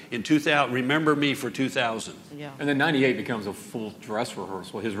 if in 2000, remember me for 2000. Yeah. And then 98 becomes a full dress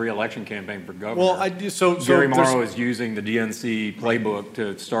rehearsal, his re-election campaign for governor. Well, so Gary Morrow is using the DNC playbook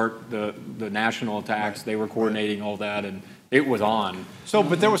to start the national attacks. Right. They were coordinating all that, and it was on. So,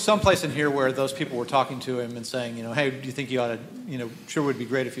 but there was some place in here where those people were talking to him and saying, hey, do you think you ought to, sure would be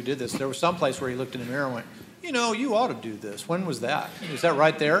great if you did this. There was some place where he looked in the mirror and went, you ought to do this. When was that? Is that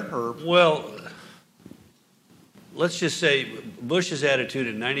right there? Or well, let's just say Bush's attitude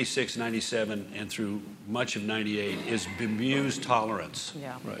in 96, 97, and through much of 98 is bemused tolerance.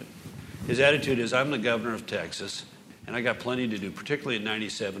 Yeah. Right. His attitude is, I'm the governor of Texas, and I got plenty to do, particularly in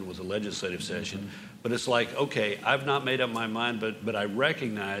 97 with the legislative session. Mm-hmm. But it's like, okay, I've not made up my mind, but I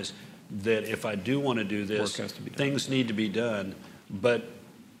recognize that if I do want to do this, things need to be done, but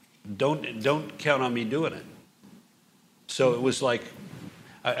don't count on me doing it. So it was like,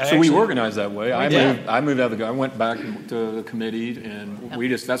 we organized that way. I moved out of I went back to the committee, and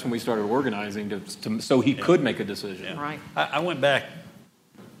that's when we started organizing so he could make a decision. Yeah. Right. I went back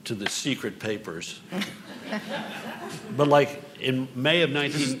to the secret papers, but like in May of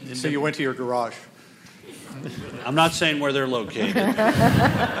 19. So you went to your garage. I'm not saying where they're located.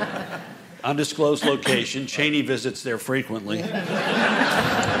 Undisclosed location. Cheney visits there frequently.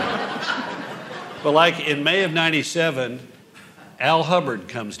 But like in May of 97, Al Hubbard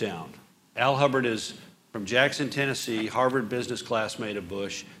comes down. Al Hubbard is from Jackson, Tennessee, Harvard business classmate of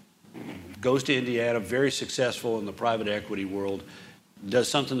Bush, goes to Indiana, very successful in the private equity world, does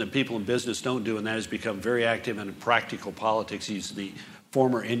something that people in business don't do, and that is become very active in practical politics. He's the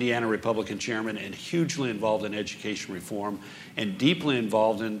former Indiana Republican chairman and hugely involved in education reform and deeply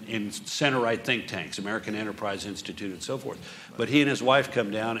involved in center-right think tanks, American Enterprise Institute and so forth. But he and his wife come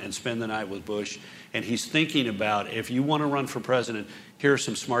down and spend the night with Bush, and he's thinking about, if you want to run for president, here are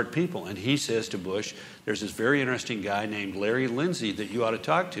some smart people. And he says to Bush, there's this very interesting guy named Larry Lindsey that you ought to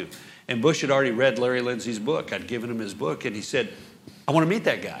talk to. And Bush had already read Larry Lindsey's book. I'd given him his book, and he said, I want to meet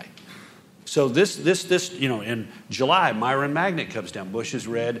that guy. So this, in July, Myron Magnet comes down. Bush has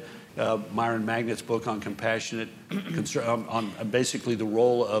read Myron Magnet's book on compassionate, on basically the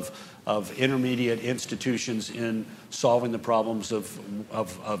role of intermediate institutions in solving the problems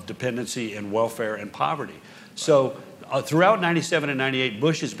of dependency and welfare and poverty. So throughout 97 and 98,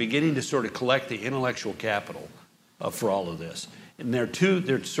 Bush is beginning to sort of collect the intellectual capital for all of this. And there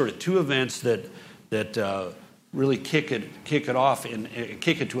are sort of two events that really kick it off and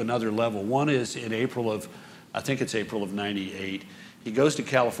kick it to another level. One is in April of 98. He goes to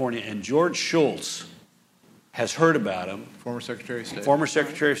California, and George Shultz has heard about him. Former Secretary of State. Former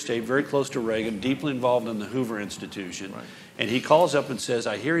Secretary of State, very close to Reagan, deeply involved in the Hoover Institution. Right. And he calls up and says,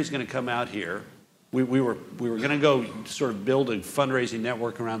 I hear he's going to come out here. We were going to go sort of build a fundraising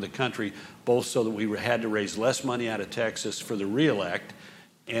network around the country, both so that we had to raise less money out of Texas for the re-elect,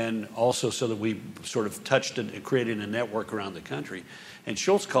 and also so that we sort of touched and created a network around the country. And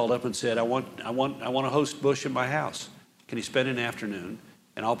Shultz called up and said, I want to host Bush in my house. Can he spend an afternoon?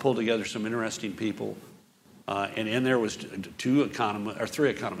 And I'll pull together some interesting people. And in there was three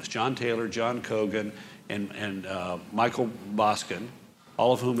economists, John Taylor, John Cogan, and Michael Boskin,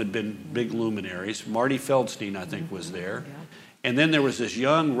 all of whom had been big luminaries. Marty Feldstein, I think, was there. Yeah. And then there was this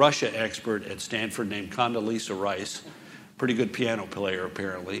young Russia expert at Stanford named Condoleezza Rice, pretty good piano player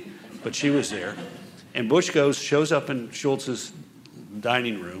apparently, but she was there. And Bush shows up in Shultz's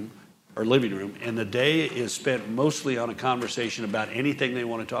dining room or living room, and the day is spent mostly on a conversation about anything they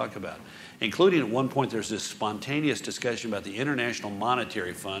want to talk about, including at one point there's this spontaneous discussion about the International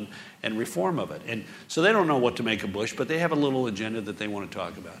Monetary Fund and reform of it. And so they don't know what to make of Bush, but they have a little agenda that they want to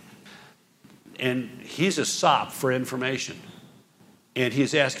talk about. And he's a sop for information, and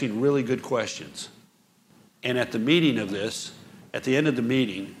he's asking really good questions. And at the meeting of this, at the end of the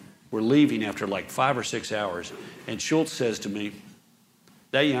meeting, we're leaving after like 5 or 6 hours, and Shultz says to me,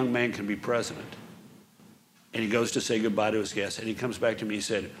 that young man can be president. and he goes to say goodbye to his guests, and he comes back to me, he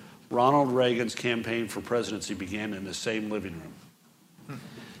said, Ronald Reagan's campaign for presidency began in the same living room.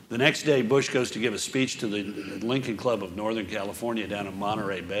 The next day, Bush goes to give a speech to the Lincoln Club of Northern California down in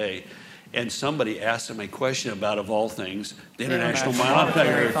Monterey Bay, and somebody asked him a question about, of all things, the International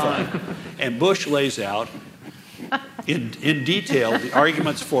Monetary Fund. And Bush lays out in detail the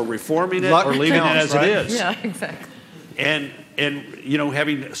arguments for reforming it or leaving it as it is. Yeah, exactly. And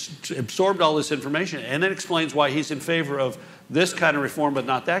having absorbed all this information, and then explains why he's in favor of this kind of reform but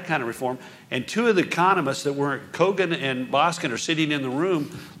not that kind of reform. And two of the economists that were, Kogan and Boskin, are sitting in the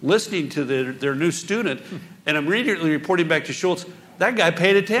room listening to their new student, and immediately reporting back to Schultz, that guy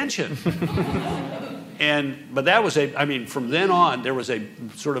paid attention. But that was from then on, there was a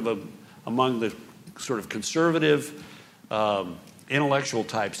sort of among the sort of conservative intellectual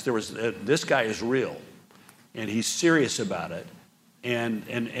types, there was, this guy is real, and he's serious about it.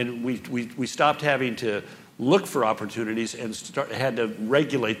 And we stopped having to look for opportunities and had to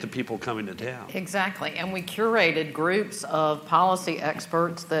regulate the people coming to town. Exactly, and we curated groups of policy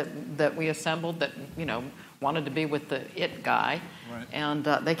experts that we assembled that wanted to be with the it guy, right. And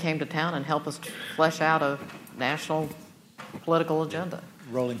they came to town and helped us flesh out a national political agenda.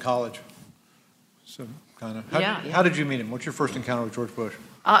 Rolling college, so kind of. How did you meet him? What's your first encounter with George Bush?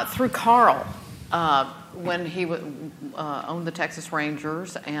 Through Carl, when he owned the Texas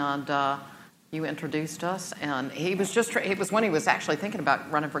Rangers, and you introduced us, and it was when he was actually thinking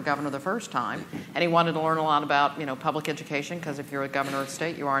about running for governor the first time, and he wanted to learn a lot about public education, because if you're a governor of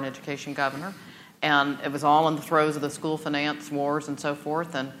state, you are an education governor, and it was all in the throes of the school finance wars and so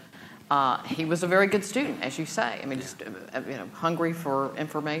forth, and he was a very good student, as you say. I mean, just hungry for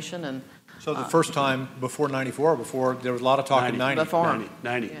information. And so the first time before '94, before there was a lot of talk in '90. Before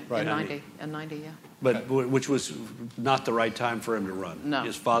 90, yeah, right? In 90, yeah. But which was not the right time for him to run. No.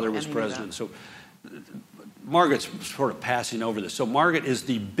 His father was president. So Margaret's sort of passing over this. So Margaret is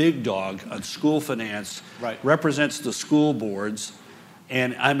the big dog on school finance, right. Represents the school boards.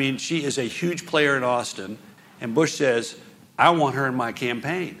 And she is a huge player in Austin. And Bush says, I want her in my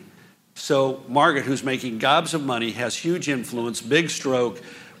campaign. So Margaret, who's making gobs of money, has huge influence, big stroke.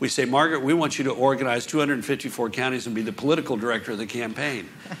 We say, Margaret, we want you to organize 254 counties and be the political director of the campaign.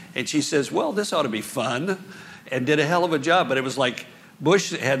 And she says, well, this ought to be fun, and did a hell of a job. But it was like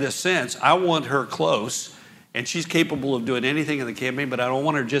Bush had this sense, I want her close, and she's capable of doing anything in the campaign, but I don't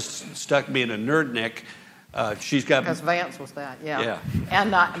want her just stuck being a nerdneck. She's got... Because Vance was that, yeah.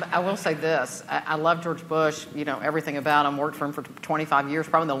 And I will say this, I love George Bush, everything about him, worked for him for 25 years,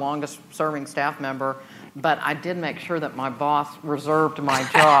 probably the longest serving staff member. But I did make sure that my boss reserved my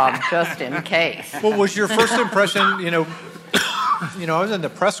job just in case. Well, was your first impression, I was in the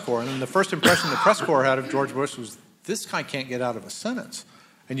press corps, and the first impression the press corps had of George Bush was, this guy can't get out of a sentence.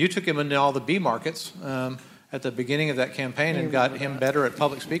 And you took him into all the B markets at the beginning of that campaign and got him better at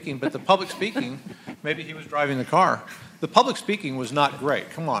public speaking. But the public speaking, maybe he was driving the car. The public speaking was not great.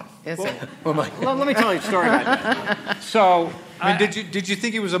 Come on. Is it? Well, let me tell you a story about that. So, did you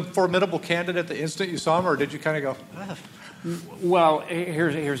think he was a formidable candidate the instant you saw him, or did you kind of go, Well,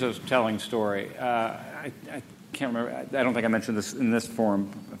 here's a telling story. I can't remember. I don't think I mentioned this in this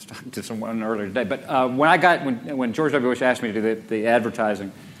forum. I was talking to someone earlier today. But when George W. Bush asked me to do the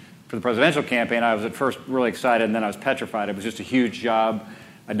advertising for the presidential campaign, I was at first really excited, and then I was petrified. It was just a huge job.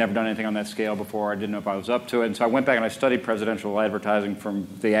 I'd never done anything on that scale before. I didn't know if I was up to it. And so I went back and I studied presidential advertising from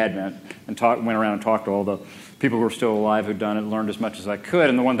the advent and went around and talked to all the people who were still alive who'd done it, learned as much as I could.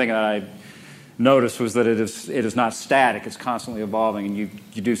 And the one thing that I noticed was that it is not static. It's constantly evolving. And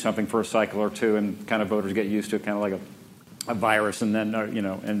you do something for a cycle or two, and kind of voters get used to it, kind of like a virus, and then,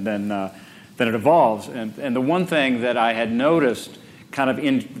 then it evolves. And the one thing that I had noticed kind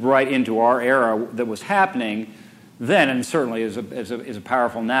of right into our era that was happening then, and certainly is a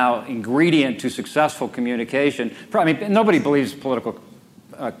powerful now ingredient to successful communication. Nobody believes political.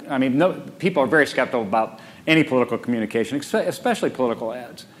 People are very skeptical about any political communication, especially political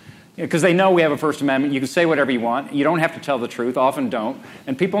ads, because they know we have a First Amendment. You can say whatever you want. You don't have to tell the truth. Often don't,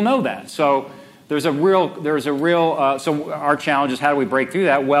 and people know that. So there's a real. So our challenge is, how do we break through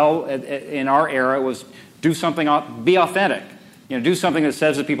that? Well, in our era, it was do something. Be authentic. Do something that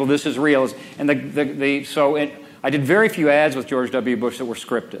says to people, this is real. I did very few ads with George W. Bush that were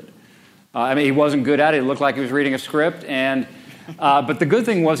scripted. He wasn't good at it. It looked like he was reading a script. But the good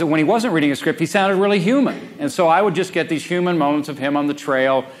thing was that when he wasn't reading a script, he sounded really human. And so I would just get these human moments of him on the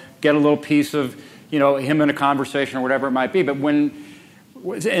trail, get a little piece of him in a conversation or whatever it might be. But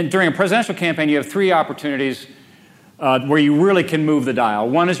during a presidential campaign, you have three opportunities where you really can move the dial.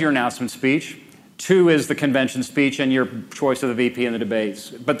 One is your announcement speech. Two is the convention speech and your choice of the VP in the debates.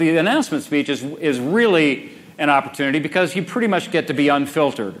 But the announcement speech is really an opportunity because you pretty much get to be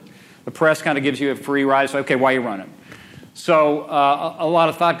unfiltered. The press kind of gives you a free ride. So, okay, why are you running? So a lot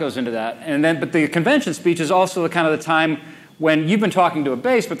of thought goes into that. But the convention speech is also the time when you've been talking to a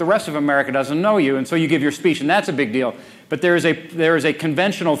base, but the rest of America doesn't know you, and so you give your speech, and that's a big deal. But there is a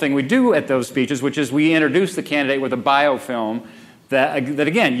conventional thing we do at those speeches, which is we introduce the candidate with a biofilm that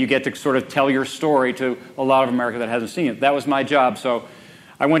again, you get to sort of tell your story to a lot of America that hasn't seen it. That was my job. So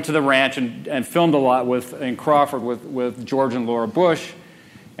I went to the ranch and filmed a lot in Crawford with George and Laura Bush.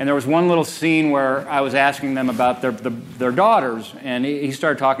 And there was one little scene where I was asking them about their daughters, and he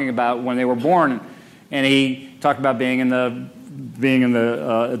started talking about when they were born, and he talked about being in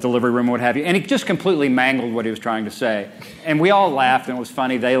the delivery room, what have you, and he just completely mangled what he was trying to say. And we all laughed, and it was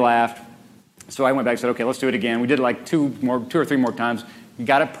funny. They laughed. So I went back and said, okay, let's do it again. We did like two or three more times. We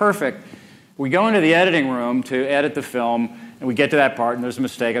got it perfect. We go into the editing room to edit the film, and we get to that part, and there's a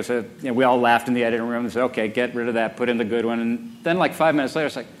mistake. I said, we all laughed in the editing room. They said, okay, get rid of that, put in the good one. And then like 5 minutes later,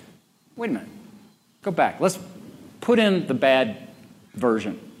 it's like, wait a minute, go back. Let's put in the bad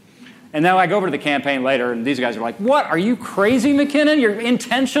version. And now I go over to the campaign later, and these guys are like, what, are you crazy, McKinnon? You're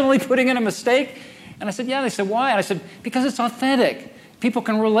intentionally putting in a mistake? And I said, yeah. They said, why? And I said, because it's authentic. People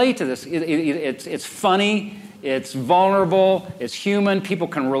can relate to this. It's funny, it's vulnerable, it's human. People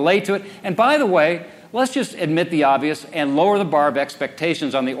can relate to it. And by the way, let's just admit the obvious and lower the bar of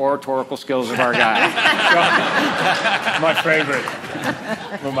expectations on the oratorical skills of our guy. One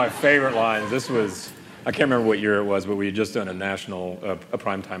of my favorite lines, this was, I can't remember what year it was, but we had just done a national, a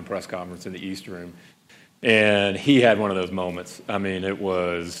primetime press conference in the East Room. And he had one of those moments. I mean, it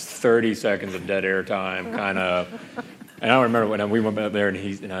was 30 seconds of dead air time, kind of. And I remember when we went back there, and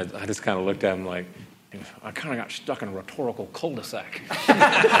I just kind of looked at him like, I kind of got stuck in a rhetorical cul-de-sac.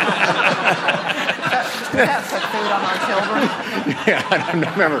 That's put food on our children. Yeah, I don't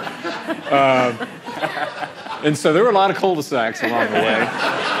remember. And so there were a lot of cul-de-sacs along the way.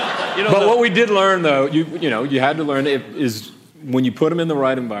 But what we did learn, though, you had to learn is when you put them in the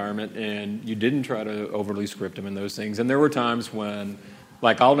right environment and you didn't try to overly script them and those things. And there were times when,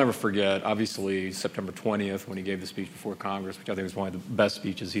 like, I'll never forget, obviously, September 20th when he gave the speech before Congress, which I think was one of the best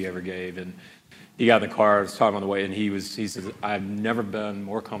speeches he ever gave. And he got in the car, I was talking on the way, and he says, I've never been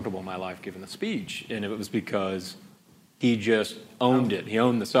more comfortable in my life giving a speech. And it was because he just owned it. He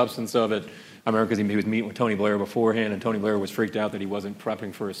owned the substance of it. I remember because he was meeting with Tony Blair beforehand, and Tony Blair was freaked out that he wasn't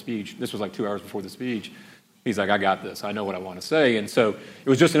prepping for a speech. This was like 2 hours before the speech. He's like, I got this. I know what I want to say. And so it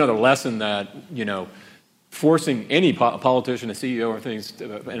was just another lesson that, forcing any politician, a CEO or things,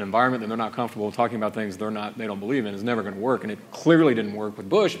 an environment that they're not comfortable talking about things they don't believe in is never going to work. And it clearly didn't work with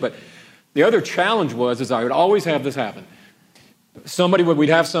Bush. But the other challenge was I would always have this happen. We'd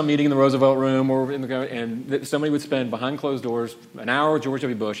have some meeting in the Roosevelt Room, and somebody would spend behind closed doors an hour with George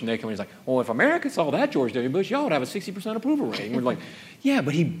W. Bush, and they come in and he's like, well, if America saw that George W. Bush, y'all would have a 60% approval rating. We're like, yeah,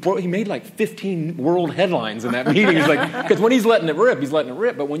 but he made like 15 world headlines in that meeting. He's like, because when he's letting it rip, he's letting it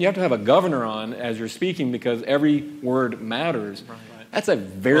rip. But when you have to have a governor on as you're speaking because every word matters, that's a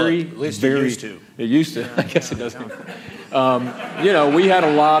very, at least very... It used to. It used to. I guess it doesn't. We had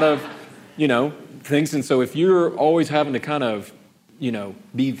a lot of, things. And so if you're always having to kind of,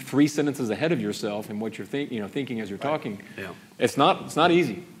 be 3 sentences ahead of yourself in what you're thinking as you're talking. Yeah. It's not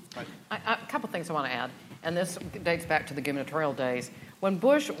easy. A couple things I want to add, and this dates back to the gubernatorial days. When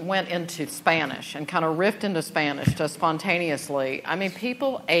Bush went into Spanish and kind of riffed into Spanish just spontaneously, I mean,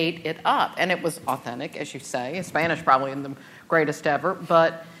 people ate it up, and it was authentic, as you say. Spanish probably in the greatest ever,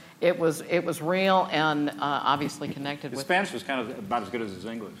 but it was real and obviously connected with. Spanish was kind of about as good as his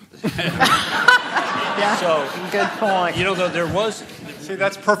English. Yeah. So good point. Though there was. See,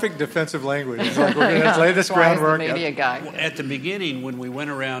 that's perfect defensive language. It's like we're going to lay this groundwork. The media guy. At the beginning, when we went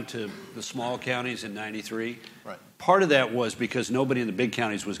around to the small counties in '93, part of that was because nobody in the big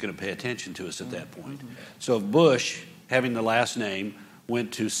counties was going to pay attention to us at that point. Mm-hmm. So if Bush, having the last name,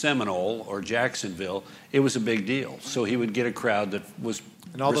 went to Seminole or Jacksonville, it was a big deal. So he would get a crowd that was.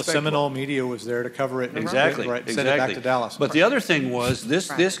 And all the Seminole media was there to cover it. Exactly. Send it back to Dallas. But the other thing was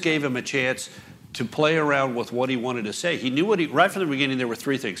this gave him a chance to play around with what he wanted to say. He knew right from the beginning. There were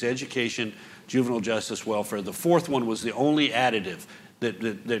 3 things: education, juvenile justice, welfare. The 4th one was the only additive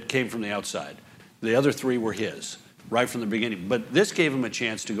that came from the outside. The other 3 were his right from the beginning. But this gave him a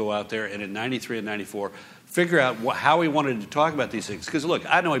chance to go out there and in '93 and '94 figure out how he wanted to talk about these things. Because look,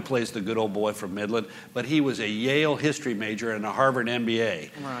 I know he plays the good old boy from Midland, but he was a Yale history major and a Harvard MBA.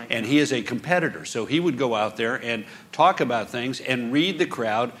 Right. And he is a competitor. So he would go out there and talk about things and read the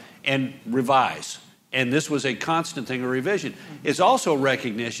crowd and revise. And this was a constant thing of revision. It's also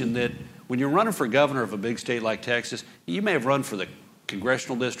recognition that when you're running for governor of a big state like Texas, you may have run for the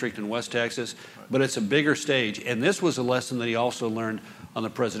congressional district in West Texas, but it's a bigger stage. And this was a lesson that he also learned on the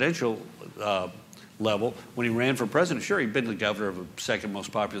presidential level when he ran for president. Sure, he'd been the governor of the second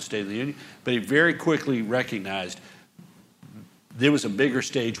most populous state of the union, but he very quickly recognized there was a bigger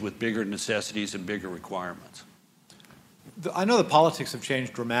stage with bigger necessities and bigger requirements. I know the politics have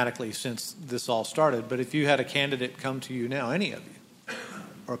changed dramatically since this all started, but if you had a candidate come to you now, any of you,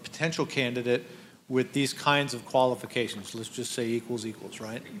 or a potential candidate with these kinds of qualifications, let's just say equals,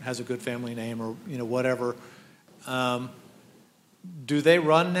 right? Has a good family name or, whatever. Do they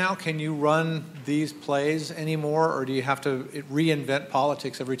run now? Can you run these plays anymore, or do you have to reinvent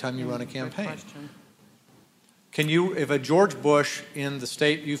politics every time you run a campaign? Can you, if a George Bush in the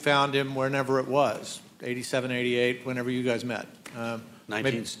state you found him whenever it was, 87, 88, whenever you guys met?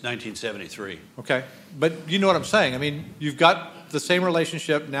 1973. Okay. But you know what I'm saying. I mean, you've got the same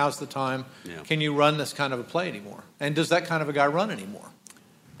relationship. Now's the time. Yeah. Can you run this kind of a play anymore? And does that kind of a guy run anymore?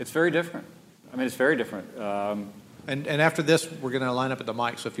 It's very different. I mean, it's very different. And after this, we're going to line up at the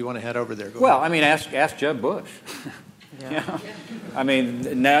mic, so if you want to head over there, go Well, ahead. I mean, ask Jeb Bush. Yeah. I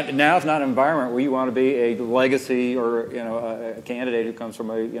mean, now's not an environment where you want to be a legacy or, a candidate who comes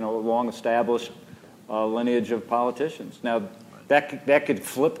from a long-established lineage of politicians. Now, that could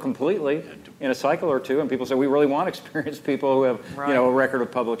flip completely in a cycle or two, and people say, we really want experienced people who have, a record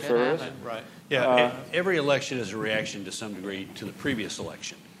of public service. Right. Yeah, every election is a reaction to some degree to the previous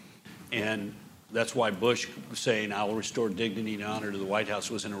election. And that's why Bush saying, I will restore dignity and honor to the White House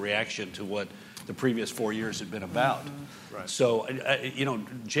was in a reaction to what the previous 4 years had been about. Right. So,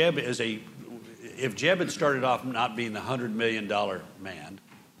 Jeb if Jeb had started off not being the $100 million man,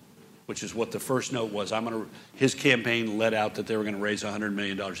 which is what the first note was, his campaign let out that they were going to raise $100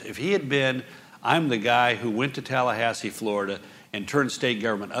 million. If he had been, I'm the guy who went to Tallahassee, Florida, and turned state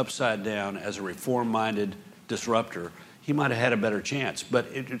government upside down as a reform-minded disruptor, he might have had a better chance. But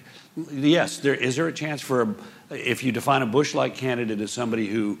yes, is there a chance for, if you define a Bush-like candidate as somebody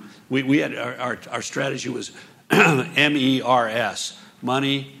who, we had, our strategy was MERS,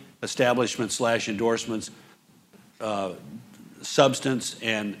 money, establishment / endorsements, substance,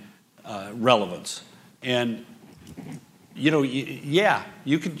 and relevance. And, you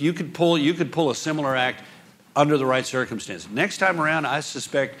could pull a similar act under the right circumstances. Next time around, I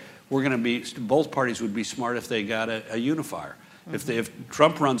suspect both parties would be smart if they got a unifier. Mm-hmm. If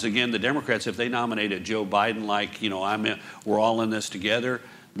Trump runs again, the Democrats, if they nominate a Joe Biden we're all in this together,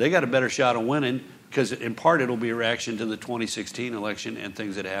 they got a better shot of winning because in part it'll be a reaction to the 2016 election and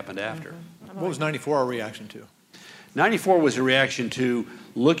things that happened after. Mm-hmm. What was 94 a reaction to? 94 was a reaction to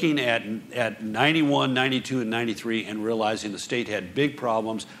looking at 91, 92, and 93 and realizing the state had big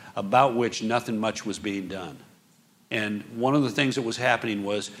problems about which nothing much was being done. And one of the things that was happening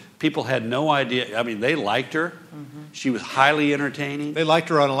was people had no idea. I mean, they liked her. Mm-hmm. She was highly entertaining. They liked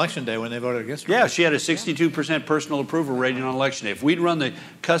her on Election Day when they voted against her. Yeah, she had a 62% personal approval rating on Election Day. If we'd run the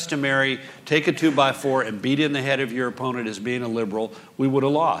customary, take a 2x4 and beat in the head of your opponent as being a liberal, we would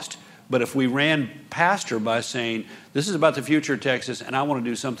have lost. But if we ran past her by saying, this is about the future of Texas, and I want to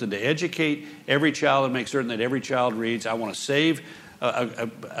do something to educate every child and make certain that every child reads. I want to save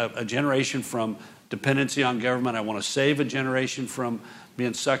a generation from dependency on government. I want to save a generation from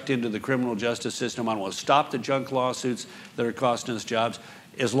being sucked into the criminal justice system. I want to stop the junk lawsuits that are costing us jobs.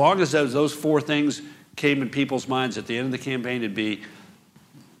 As long as those four things came in people's minds at the end of the campaign, it'd be,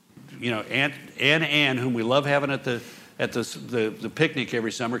 Ann, whom we love having at the picnic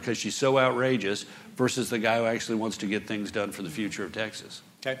every summer because she's so outrageous, versus the guy who actually wants to get things done for the future of Texas.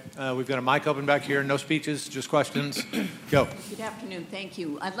 Okay, we've got a mic open back here. No speeches, just questions. Go. Good afternoon. Thank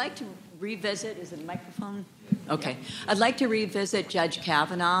you. I'd like to revisit. Is it a microphone? Okay. I'd like to revisit Judge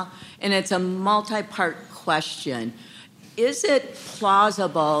Kavanaugh, and it's a multi-part question. Is it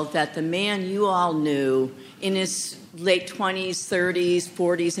plausible that the man you all knew in his late 20s, 30s,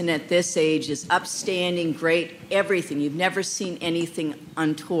 40s, and at this age is upstanding, great, everything? You've never seen anything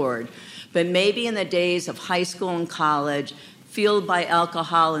untoward. But maybe in the days of high school and college, fueled by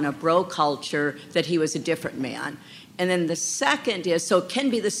alcohol and a bro culture, that he was a different man. And then the second is, so it can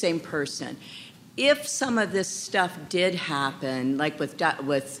be the same person. If some of this stuff did happen, like with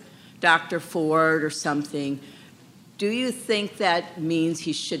Dr. Ford or something, do you think that means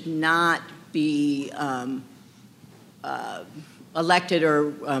he should not be elected or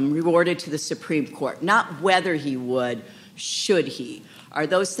rewarded to the Supreme Court? Not whether he would, should he? Are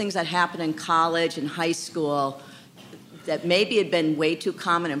those things that happen in college and high school that maybe had been way too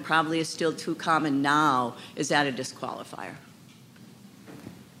common and probably is still too common now, is that a disqualifier?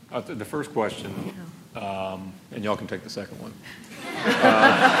 The first question, and y'all can take the second one.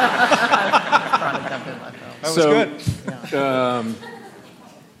 That was good.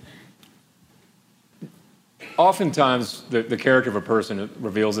 oftentimes the character of a person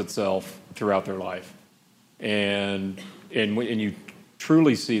reveals itself throughout their life. And you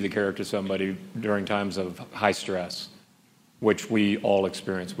truly see the character of somebody during times of high stress, which we all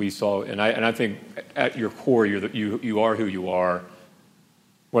experience. We saw, and I think at your core, you are who you are,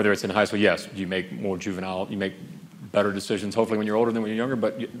 whether it's in high school. Yes, you make more juvenile, you make better decisions, hopefully when you're older than when you're younger,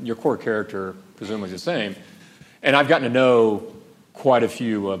 but your core character presumably is the same. And I've gotten to know quite a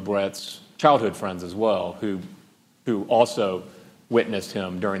few of Brett's childhood friends as well, who also witnessed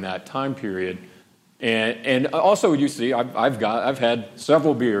him during that time period. And also, you see, I've had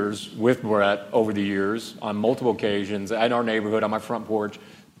several beers with Brett over the years on multiple occasions in our neighborhood on my front porch,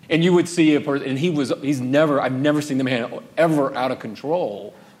 and you would see a person, and I've never seen the man ever out of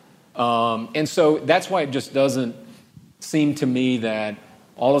control, and so that's why it just doesn't seem to me that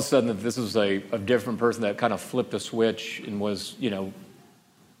all of a sudden that this was a different person that kind of flipped a switch and was,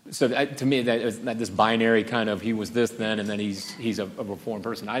 so to me that this binary kind of he was this then and then he's a reformed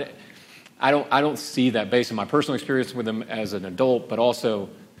person. I don't see that based on my personal experience with him as an adult, but also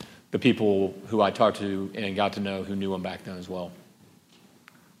the people who I talked to and got to know who knew him back then as well.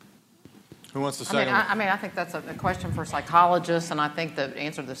 Who wants to second? I think that's a question for psychologists, and I think the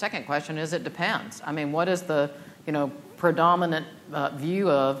answer to the second question is it depends. I mean, what is the predominant view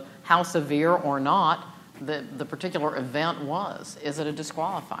of how severe or not the particular event was? Is it a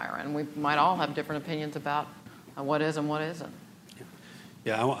disqualifier? And we might all have different opinions about what is and what isn't.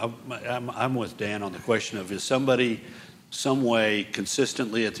 Yeah, I'm with Dan on the question of, is somebody some way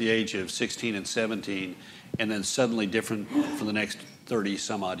consistently at the age of 16 and 17 and then suddenly different for the next 30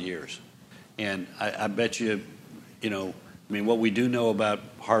 some odd years? And I bet you, what we do know about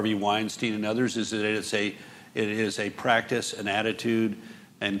Harvey Weinstein and others is that it is a practice, an attitude,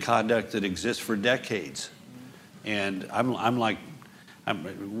 and conduct that exists for decades. And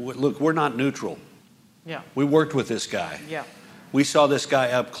look, we're not neutral. Yeah. We worked with this guy. Yeah. We saw this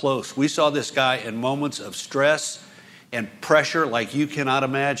guy up close. We saw this guy in moments of stress and pressure like you cannot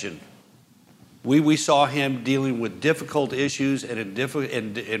imagine. We saw him dealing with difficult issues and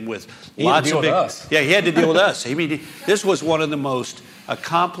with lots of big. Yeah, he had to deal with us. I mean, this was one of the most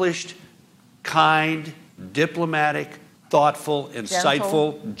accomplished, kind, diplomatic, thoughtful,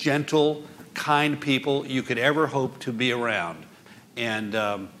 insightful, gentle, kind people you could ever hope to be around.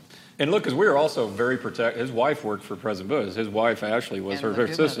 And look, because we were also very protective. His wife worked for President Bush. His wife, Ashley, was her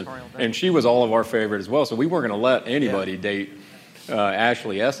assistant. And she was all of our favorite as well. So we weren't going to let anybody date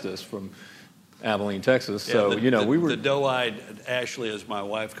Ashley Estes from Abilene, Texas. So, we were... The doe-eyed Ashley, as my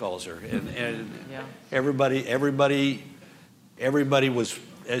wife calls her. And everybody was,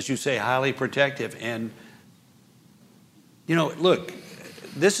 as you say, highly protective. And, look...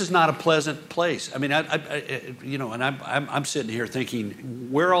 This is not a pleasant place. I mean, I'm sitting here thinking,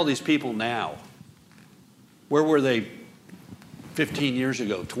 where are all these people now? Where were they 15 years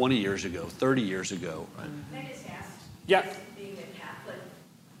ago, 20 years ago, 30 years ago? Can I just ask? Yeah. Being a Catholic,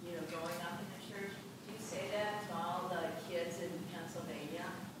 growing up in the church, do you say that to all the kids in Pennsylvania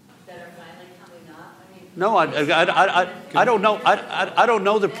that are finally coming up? I mean, no, I don't know. I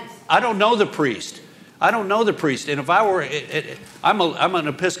don't know the priest. I don't know the priest, and if I were, I'm an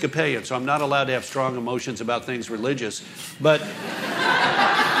Episcopalian, so I'm not allowed to have strong emotions about things religious. But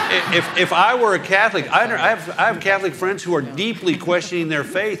if I were a Catholic, I have Catholic friends who are deeply questioning their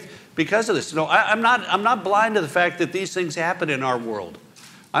faith because of this. No, I'm not blind to the fact that these things happen in our world.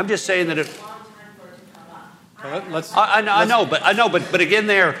 I'm just saying that I know, but again,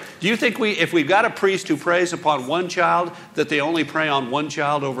 do you think if we've got a priest who preys upon one child, that they only prey on one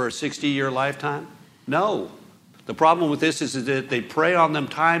child over a 60-year lifetime? No. The problem with this is that they prey on them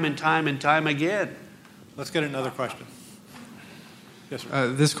time and time and time again. Let's get another question. Yes,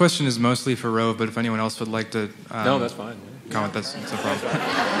 sir. This question is mostly for Rove, but if anyone else would like to no, that's fine. Comment, that's no problem.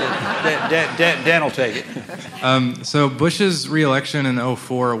 Dan will take it. So Bush's re-election in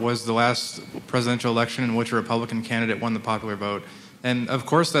 2004 was the last presidential election in which a Republican candidate won the popular vote. And of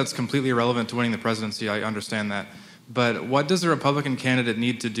course that's completely irrelevant to winning the presidency, I understand that. But what does a Republican candidate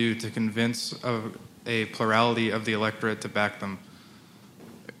need to do to convince a plurality of the electorate to back them?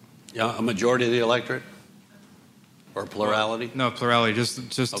 Yeah, a majority of the electorate? Or plurality? No, plurality, just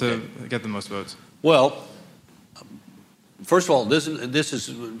okay. To get the most votes. Well, first of all,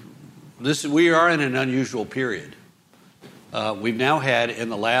 we are in an unusual period. We've now had in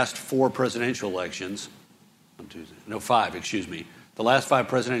the last 4 presidential elections, 5, excuse me, the last 5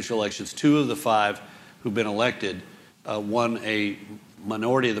 presidential elections, 2 of the 5 who've been elected won a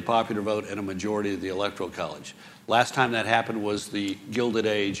minority of the popular vote and a majority of the Electoral College. Last time that happened was the Gilded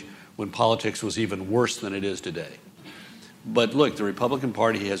Age, when politics was even worse than it is today. But look, the Republican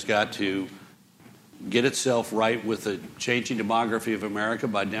Party has got to get itself right with the changing demography of America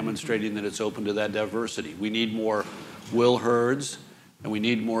by demonstrating that it's open to that diversity. We need more Will Hurds, and we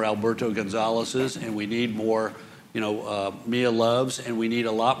need more Alberto Gonzalez's, and we need more, Mia Loves, and we need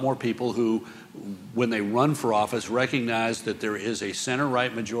a lot more people who, when they run for office, recognize that there is a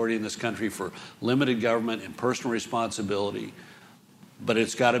center-right majority in this country for limited government and personal responsibility, but it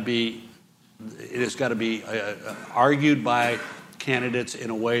has got to be argued by candidates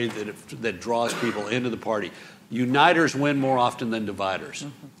in a way that draws people into the party. Uniters win more often than dividers.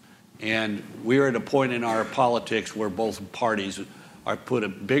 And we're at a point in our politics where both parties are put a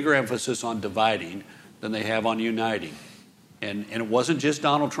bigger emphasis on dividing than they have on uniting. And it wasn't just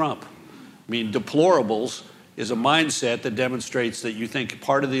Donald Trump. I mean, deplorables is a mindset that demonstrates that you think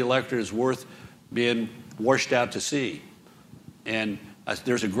part of the electorate is worth being washed out to sea. And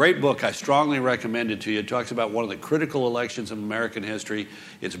there's a great book I strongly recommend it to you. It talks about one of the critical elections of American history.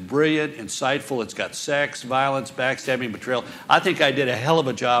 It's brilliant, insightful. It's got sex, violence, backstabbing, betrayal. I think I did a hell of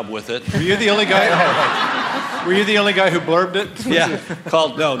a job with it. Were you the only guy? Were you the only guy who blurbed it? Yeah,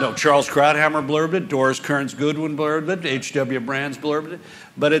 no. Charles Krauthammer blurbed it. Doris Kearns Goodwin blurbed it. H.W. Brands blurbed it.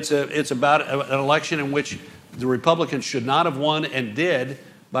 But it's about an election in which the Republicans should not have won and did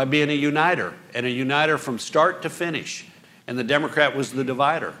by being a uniter, and a uniter from start to finish. And the Democrat was the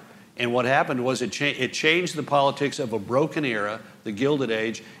divider. And what happened was it changed the politics of a broken era, the Gilded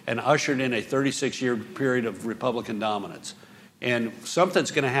Age, and ushered in a 36-year period of Republican dominance. And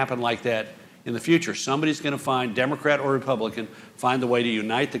something's going to happen like that in the future. Somebody's going to find, Democrat or Republican, find the way to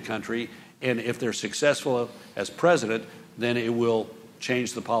unite the country. And if they're successful as president, then it will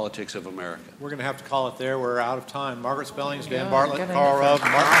change the politics of America. We're going to have to call it there. We're out of time. Margaret Spellings, Dan Bartlett, Carl Rove,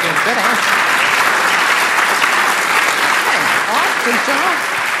 Martin King. Good answer. Good job.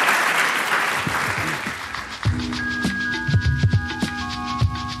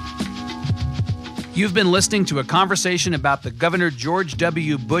 You've been listening to a conversation about the Governor George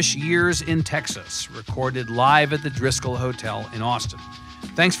W. Bush years in Texas, recorded live at the Driscoll Hotel in Austin.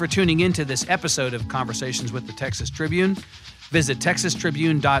 Thanks for tuning in to this episode of Conversations with the Texas Tribune. Visit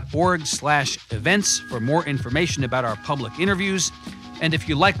texastribune.org/events for more information about our public interviews. And if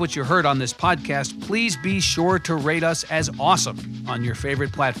you like what you heard on this podcast, please be sure to rate us as awesome on your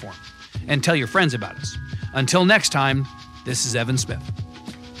favorite platform. And tell your friends about us. Until next time, this is Evan Smith.